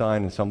street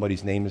sign and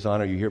somebody's name is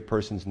on it, or you hear a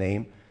person's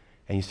name,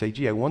 and you say,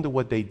 gee, I wonder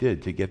what they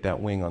did to get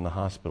that wing on the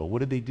hospital. What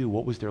did they do?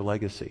 What was their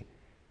legacy?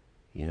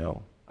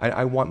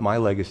 I want my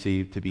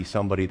legacy to be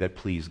somebody that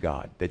pleased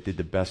God, that did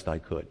the best I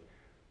could.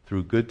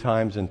 Through good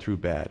times and through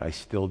bad, I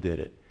still did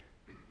it.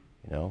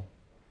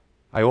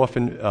 I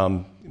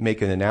often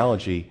make an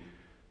analogy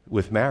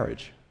with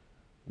marriage.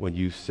 When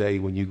you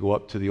go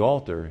up to the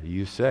altar,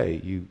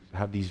 you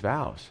have these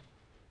vows.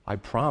 I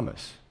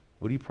promise.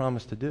 What do you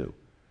promise to do?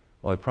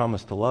 Well, I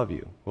promise to love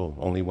you. Well,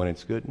 only when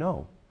it's good?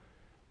 No.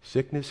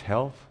 Sickness,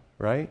 health,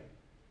 right?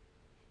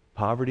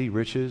 Poverty,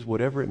 riches,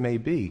 whatever it may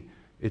be.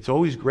 It's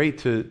always great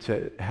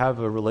to have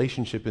a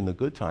relationship in the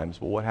good times,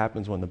 but what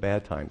happens when the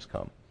bad times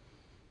come?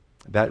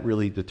 That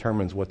really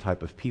determines what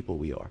type of people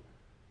we are,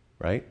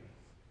 right?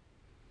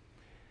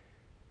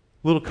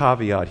 Little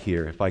caveat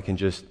here, if I can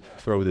just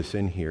throw this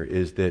in here,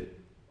 is that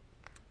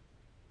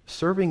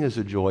serving is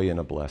a joy and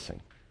a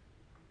blessing.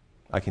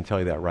 I can tell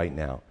you that right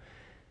now.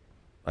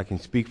 I can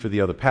speak for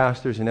the other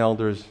pastors and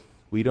elders.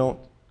 We don't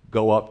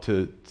go up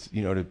to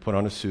put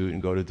on a suit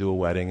and go to do a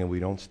wedding, and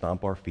we don't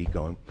stomp our feet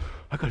going,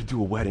 I got to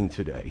do a wedding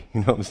today. You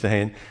know what I'm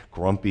saying?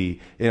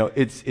 Grumpy.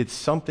 It's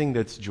something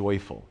that's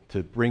joyful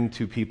to bring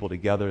two people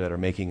together that are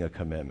making a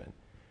commitment.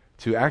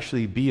 To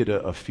actually be at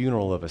a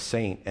funeral of a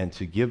saint and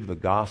to give the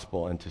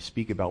gospel and to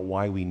speak about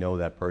why we know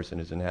that person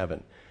is in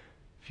heaven.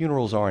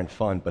 Funerals aren't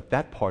fun, but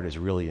that part is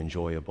really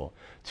enjoyable.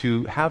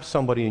 To have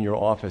somebody in your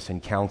office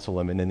and counsel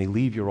them, and then they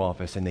leave your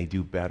office and they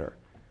do better.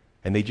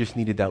 And they just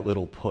needed that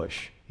little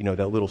push,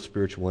 that little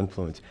spiritual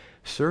influence.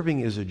 Serving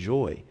is a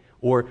joy.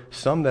 Or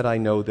some that I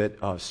know that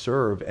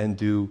serve and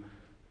do,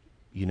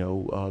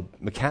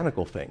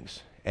 mechanical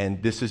things.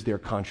 And this is their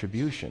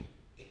contribution.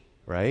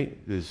 right?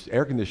 There's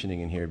air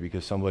conditioning in here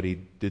because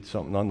somebody did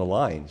something on the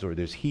lines, or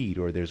there's heat,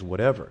 or there's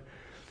whatever.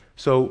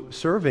 So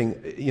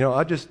serving,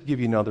 I'll just give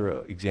you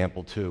another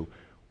example too.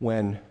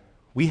 When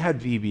we had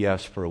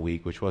VBS for a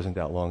week, which wasn't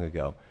that long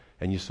ago,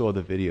 and you saw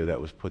the video that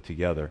was put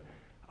together,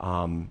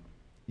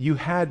 you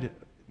had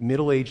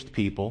middle-aged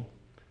people,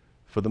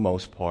 for the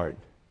most part,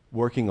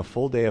 working a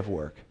full day of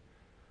work.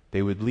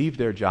 They would leave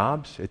their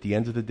jobs. At the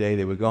end of the day,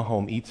 they would go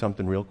home, eat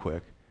something real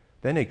quick.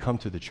 Then they'd come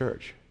to the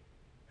church.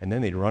 And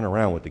then they'd run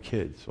around with the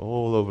kids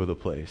all over the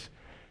place.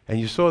 And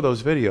you saw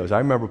those videos. I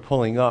remember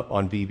pulling up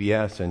on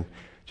VBS and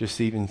just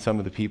seeing some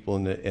of the people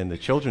in the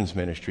children's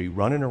ministry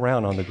running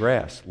around on the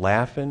grass,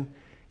 laughing,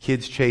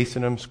 kids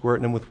chasing them,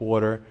 squirting them with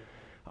water,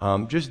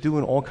 just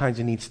doing all kinds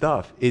of neat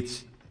stuff.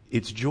 It's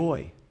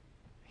joy.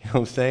 You know what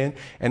I'm saying?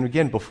 And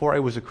again, before I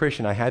was a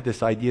Christian, I had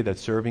this idea that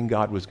serving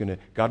God was going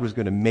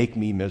to make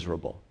me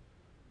miserable.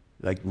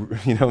 Like,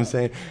 you know what I'm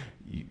saying?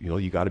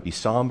 You got to be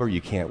somber,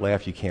 you can't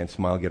laugh, you can't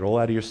smile, get it all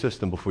out of your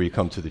system before you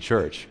come to the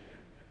church.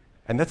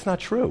 And that's not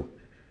true.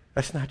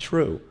 That's not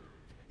true.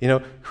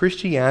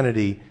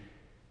 Christianity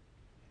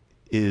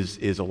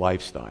is a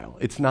lifestyle.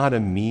 It's not a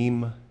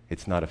meme,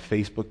 it's not a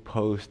Facebook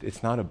post,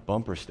 it's not a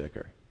bumper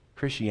sticker.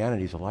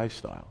 Christianity is a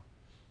lifestyle.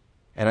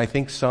 And I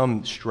think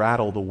some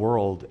straddle the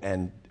world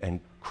and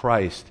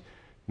Christ,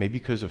 maybe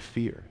because of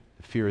fear,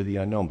 the fear of the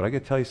unknown. But I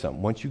got to tell you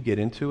something, once you get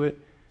into it,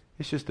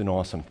 it's just an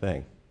awesome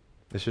thing.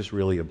 It's just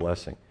really a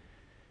blessing.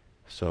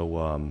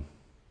 So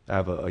I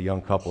have a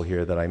young couple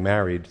here that I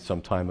married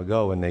some time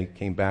ago, and they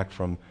came back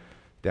from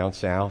down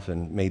south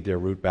and made their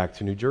route back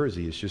to New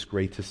Jersey. It's just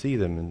great to see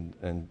them,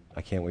 and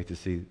I can't wait to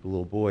see the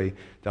little boy,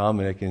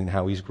 Dominic, and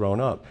how he's grown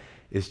up.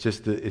 It's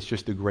just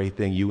a great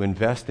thing. You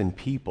invest in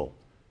people,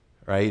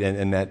 right?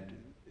 And that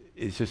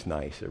is just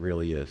nice. It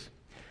really is.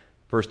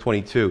 Verse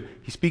 22,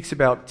 he speaks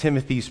about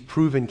Timothy's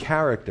proven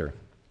character.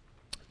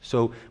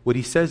 So what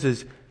he says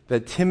is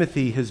that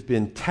Timothy has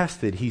been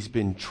tested, he's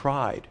been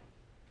tried.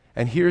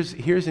 And here's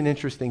an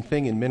interesting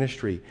thing in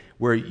ministry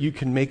where you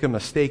can make a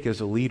mistake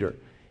as a leader,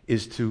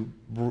 is to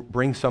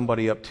bring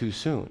somebody up too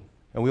soon.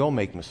 And we all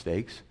make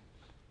mistakes,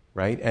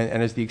 right?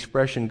 And as the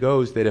expression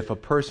goes, that if a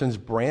person's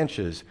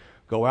branches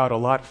go out a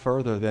lot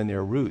further than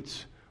their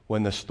roots,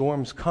 when the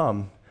storms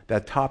come,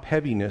 that top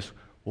heaviness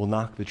will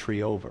knock the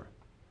tree over.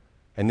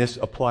 And this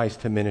applies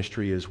to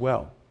ministry as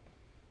well.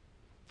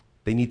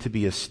 They need to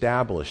be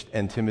established,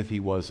 and Timothy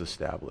was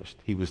established.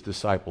 He was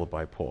discipled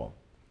by Paul.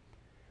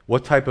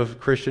 What type of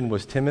Christian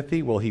was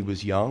Timothy? Well, he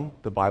was young,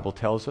 the Bible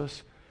tells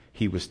us.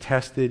 He was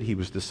tested, he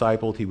was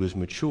discipled, he was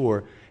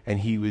mature, and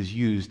he was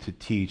used to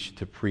teach,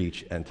 to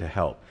preach, and to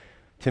help.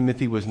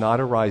 Timothy was not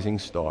a rising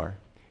star.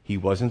 He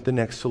wasn't the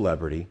next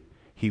celebrity.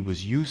 He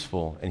was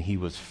useful, and he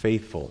was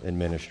faithful in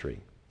ministry.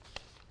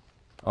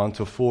 On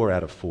to 4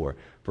 out of 4.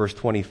 Verse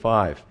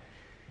 25.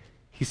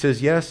 He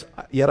says, yes,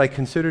 yet I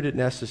considered it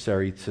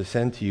necessary to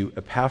send to you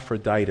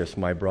Epaphroditus,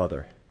 my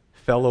brother,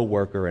 fellow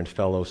worker and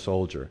fellow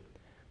soldier,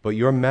 but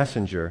your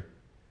messenger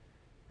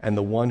and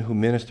the one who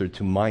ministered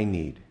to my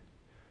need,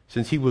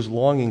 since he was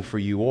longing for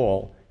you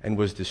all and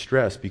was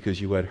distressed because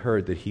you had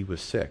heard that he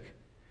was sick.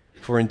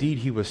 For indeed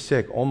he was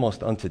sick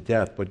almost unto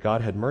death, but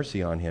God had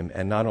mercy on him,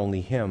 and not only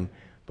him,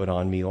 but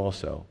on me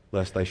also,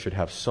 lest I should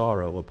have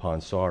sorrow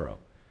upon sorrow.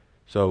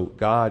 So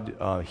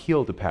God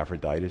healed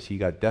Epaphroditus. He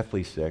got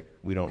deathly sick.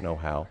 We don't know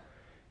how.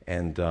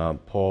 And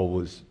Paul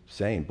was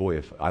saying, boy,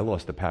 if I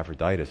lost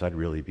Epaphroditus, I'd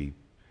really be...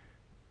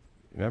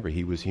 Remember,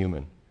 he was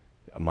human.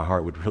 My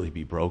heart would really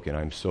be broken.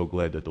 I'm so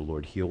glad that the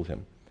Lord healed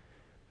him.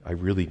 I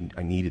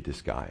needed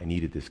this guy. I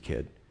needed this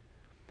kid.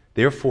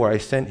 Therefore, I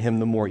sent him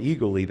the more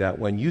eagerly, that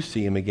when you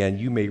see him again,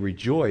 you may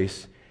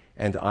rejoice,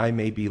 and I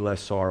may be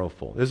less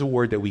sorrowful. There's a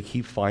word that we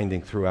keep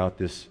finding throughout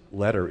this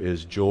letter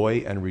is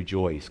joy and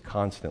rejoice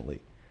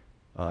constantly.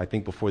 I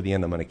think before the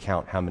end I'm going to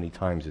count how many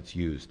times it's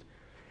used.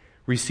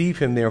 Receive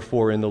him,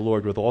 therefore, in the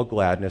Lord with all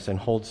gladness, and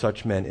hold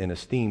such men in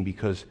esteem,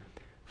 because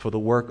for the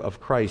work of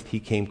Christ he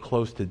came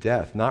close to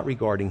death, not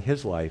regarding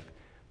his life,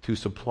 to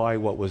supply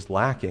what was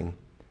lacking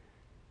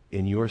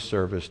in your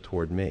service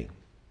toward me.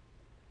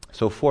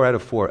 So 4 out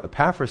of 4,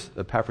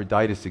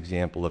 Epaphroditus'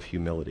 example of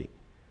humility.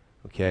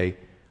 Okay,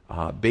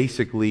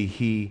 basically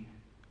he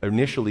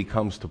initially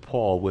comes to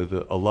Paul with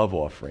a love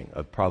offering,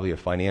 probably a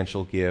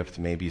financial gift,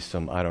 maybe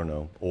some,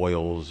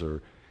 oils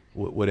or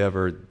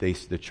whatever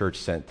the church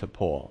sent to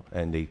Paul,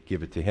 and they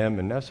give it to him,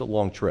 and that's a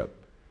long trip.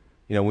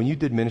 When you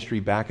did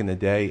ministry back in the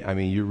day,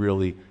 you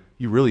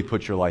really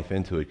put your life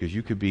into it, because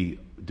you could be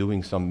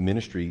doing some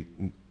ministry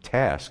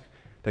task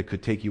that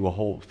could take you a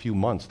whole few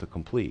months to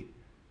complete.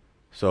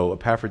 So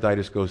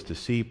Epaphroditus goes to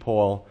see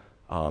Paul.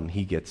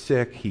 He gets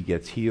sick, he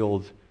gets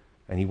healed,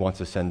 and he wants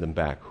to send them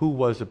back. Who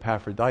was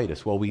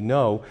Epaphroditus? Well, we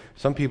know,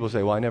 some people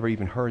say, well, I never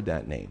even heard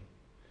that name,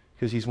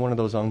 because he's one of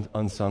those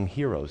unsung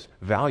heroes,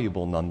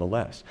 valuable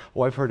nonetheless.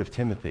 Oh, I've heard of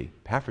Timothy.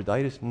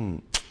 Epaphroditus?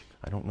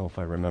 I don't know if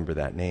I remember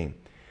that name.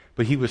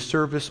 But he was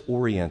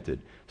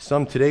service-oriented.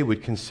 Some today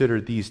would consider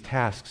these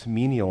tasks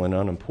menial and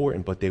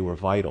unimportant, but they were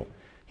vital.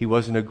 He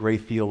wasn't a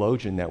great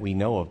theologian that we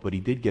know of, but he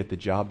did get the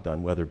job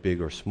done, whether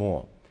big or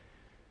small.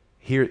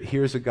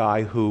 Here's a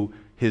guy who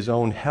his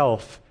own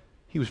health,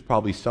 he was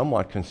probably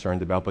somewhat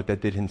concerned about, but that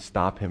didn't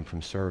stop him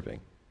from serving.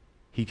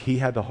 He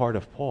had the heart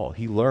of Paul.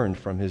 He learned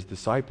from his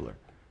discipler.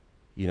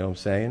 You know what I'm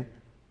saying?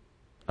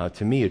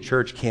 To me, a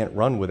church can't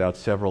run without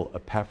several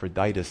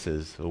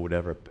Epaphrodituses, or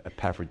whatever,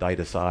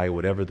 Epaphroditusi,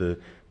 whatever the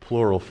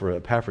plural for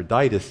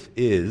Epaphroditus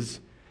is.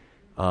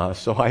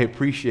 So I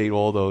appreciate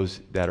all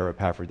those that are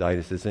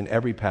Epaphroditus, and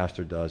every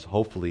pastor does,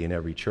 hopefully in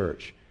every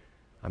church.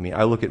 I mean,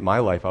 I look at my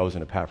life, I was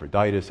an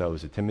Epaphroditus, I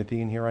was a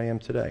Timothy, and here I am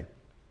today.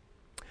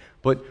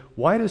 But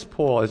why does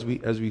Paul, as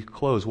we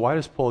close, why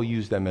does Paul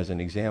use them as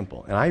an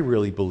example? And I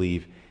really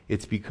believe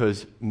it's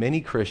because many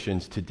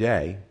Christians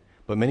today,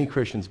 but many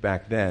Christians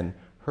back then,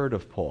 heard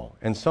of Paul.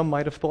 And some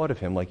might have thought of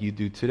him like you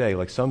do today,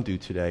 like some do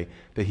today,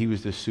 that he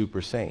was this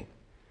super saint.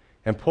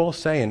 And Paul's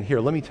saying, here,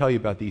 let me tell you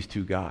about these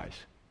two guys.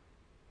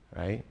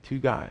 Right? Two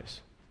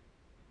guys.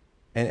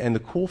 And the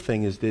cool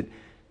thing is that,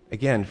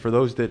 again, for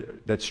those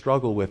that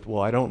struggle with,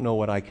 well, I don't know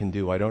what I can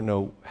do. I don't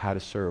know how to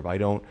serve.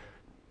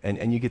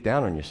 And you get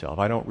down on yourself.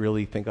 I don't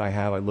really think I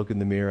have. I look in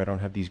the mirror. I don't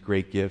have these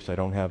great gifts. I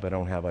don't have.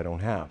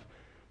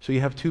 So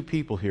you have two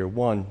people here.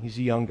 One, he's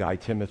a young guy,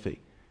 Timothy.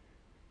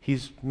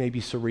 He's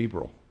maybe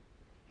cerebral.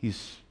 He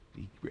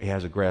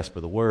has a grasp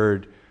of the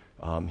word.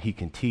 He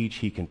can teach.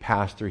 He can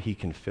pastor. He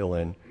can fill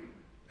in.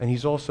 And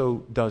he's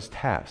also does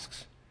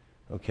tasks.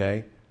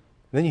 Okay?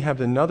 Then you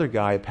have another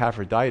guy,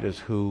 Epaphroditus,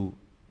 who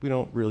we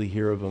don't really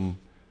hear of him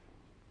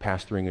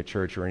pastoring a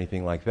church or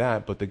anything like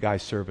that, but the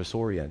guy's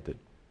service-oriented.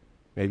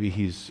 Maybe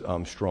he's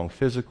strong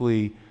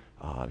physically.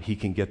 He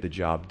can get the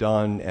job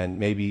done. And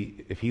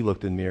maybe if he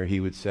looked in the mirror, he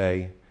would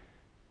say,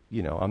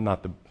 you know, I'm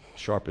not the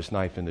sharpest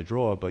knife in the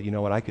drawer, but you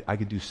know what? I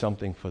could do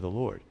something for the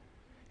Lord.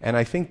 And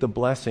I think the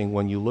blessing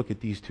when you look at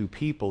these two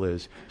people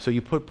is, so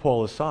you put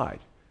Paul aside,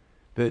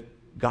 that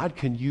God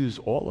can use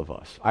all of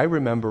us. I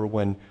remember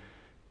when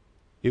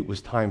it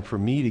was time for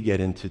me to get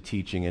into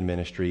teaching and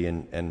ministry,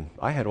 and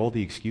I had all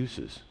the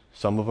excuses.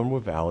 Some of them were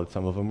valid,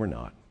 some of them were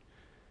not.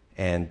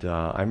 And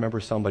I remember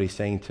somebody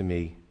saying to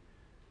me,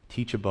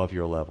 teach above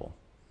your level.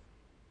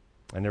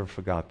 I never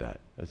forgot that.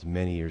 That's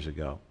many years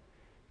ago.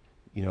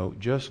 You know,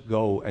 just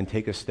go and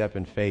take a step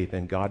in faith,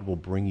 and God will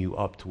bring you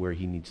up to where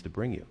he needs to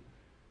bring you.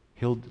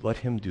 He'll let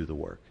him do the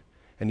work.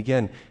 And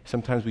again,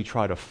 sometimes we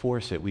try to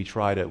force it. We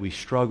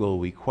struggle,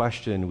 we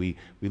question, we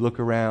look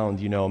around.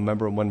 You know, I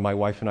remember when my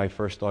wife and I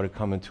first started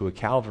coming to a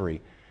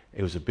Calvary,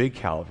 it was a big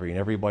Calvary, and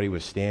everybody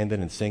was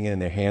standing and singing,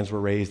 and their hands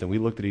were raised, and we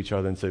looked at each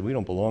other and said, we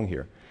don't belong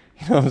here.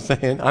 You know what I'm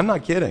saying? I'm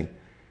not kidding.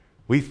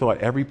 We thought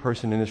every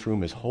person in this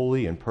room is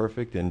holy and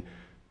perfect, and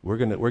we're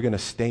gonna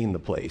stain the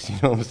place. You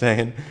know what I'm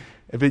saying?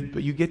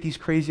 But you get these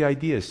crazy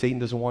ideas. Satan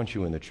doesn't want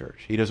you in the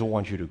church. He doesn't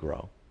want you to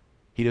grow.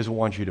 He doesn't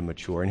want you to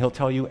mature. And he'll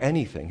tell you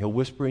anything. He'll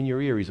whisper in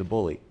your ear. He's a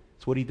bully.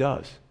 That's what he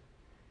does.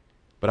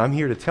 But I'm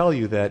here to tell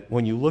you that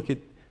when you look at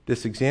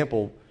this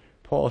example,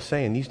 Paul is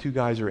saying these two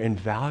guys are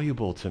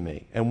invaluable to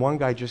me. And one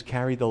guy just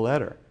carried the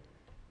letter.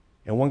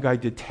 And one guy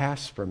did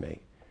tasks for me.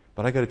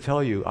 But I got to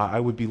tell you, I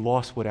would be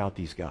lost without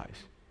these guys.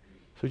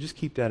 So just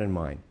keep that in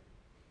mind.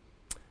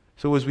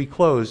 So as we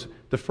close,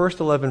 the first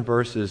 11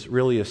 verses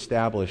really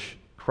establish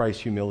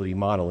Christ's humility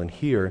model. And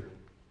here,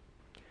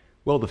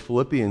 well, the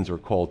Philippians are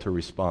called to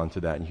respond to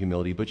that in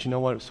humility, but you know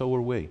what? So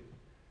are we.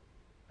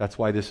 That's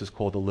why this is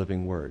called the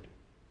living word.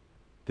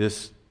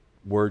 This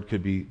could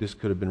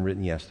have been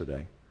written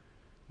yesterday.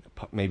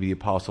 Maybe the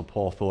Apostle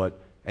Paul thought,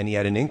 and he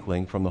had an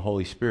inkling from the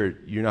Holy Spirit,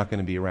 you're not going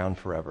to be around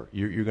forever.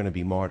 You're going to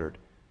be martyred.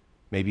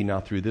 Maybe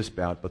not through this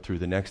bout, but through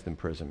the next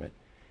imprisonment.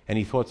 And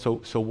he thought,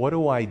 so what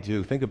do I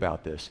do? Think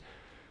about this.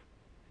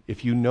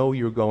 If you know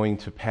you're going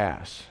to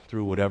pass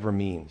through whatever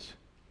means,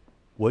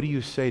 what do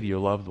you say to your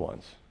loved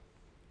ones?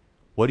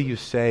 What do you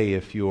say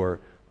if you're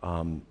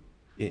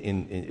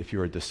if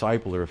you're a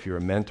disciple or if you're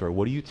a mentor?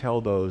 What do you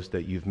tell those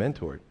that you've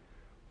mentored?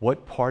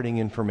 What parting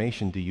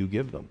information do you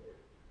give them?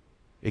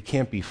 It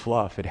can't be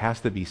fluff. It has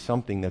to be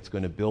something that's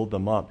going to build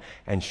them up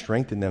and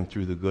strengthen them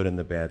through the good and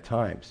the bad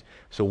times.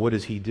 So what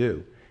does he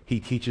do? He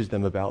teaches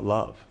them about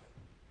love,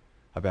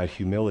 about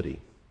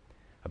humility,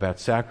 about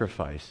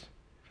sacrifice,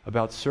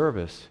 about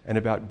service, and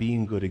about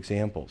being good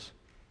examples.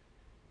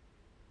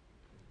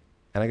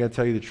 And I got to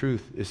tell you the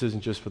truth, this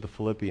isn't just for the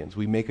Philippians.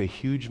 We make a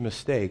huge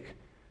mistake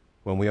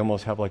when we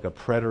almost have like a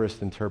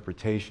preterist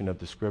interpretation of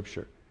the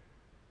Scripture.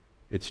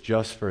 It's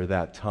just for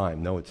that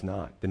time. No, it's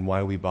not. Then why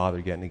do we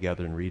bother getting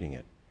together and reading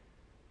it?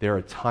 There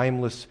are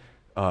timeless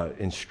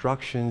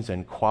instructions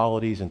and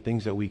qualities and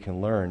things that we can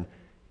learn.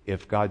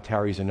 If God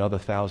tarries another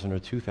 1,000 or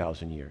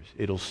 2,000 years,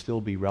 it'll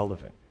still be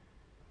relevant.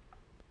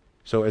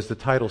 So as the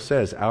title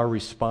says, our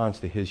response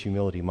to his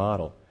humility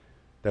model,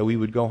 that we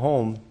would go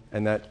home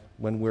and that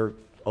when we're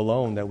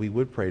alone, that we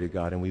would pray to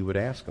God and we would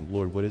ask him,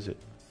 Lord, what is it?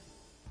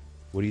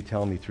 What are you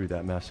telling me through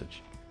that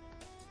message?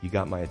 You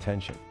got my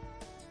attention.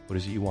 What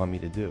is it you want me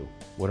to do?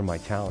 What are my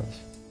talents?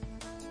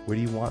 Where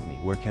do you want me?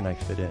 Where can I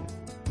fit in?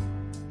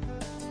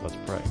 Let's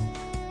pray.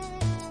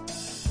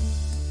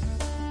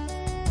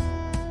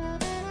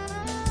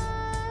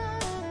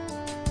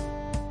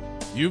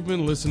 You've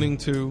been listening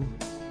to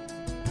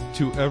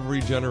Every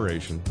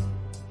Generation,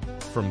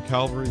 from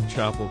Calvary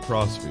Chapel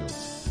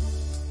Crossfields.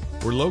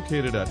 We're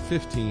located at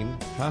 15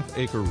 Half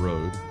Acre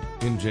Road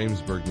in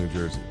Jamesburg, New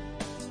Jersey.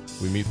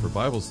 We meet for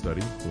Bible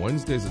study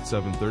Wednesdays at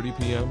 7:30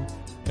 p.m.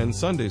 and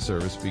Sunday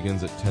service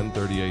begins at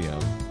 10:30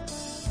 a.m.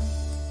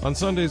 On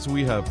Sundays,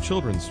 we have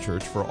children's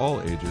church for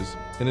all ages,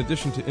 in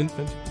addition to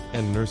infant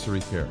and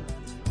nursery care.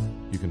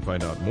 You can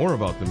find out more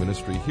about the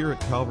ministry here at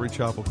Calvary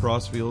Chapel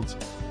Crossfields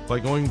by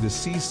going to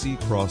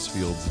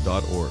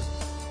cccrossfields.org.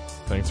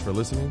 Thanks for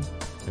listening,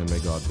 and may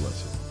God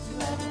bless you.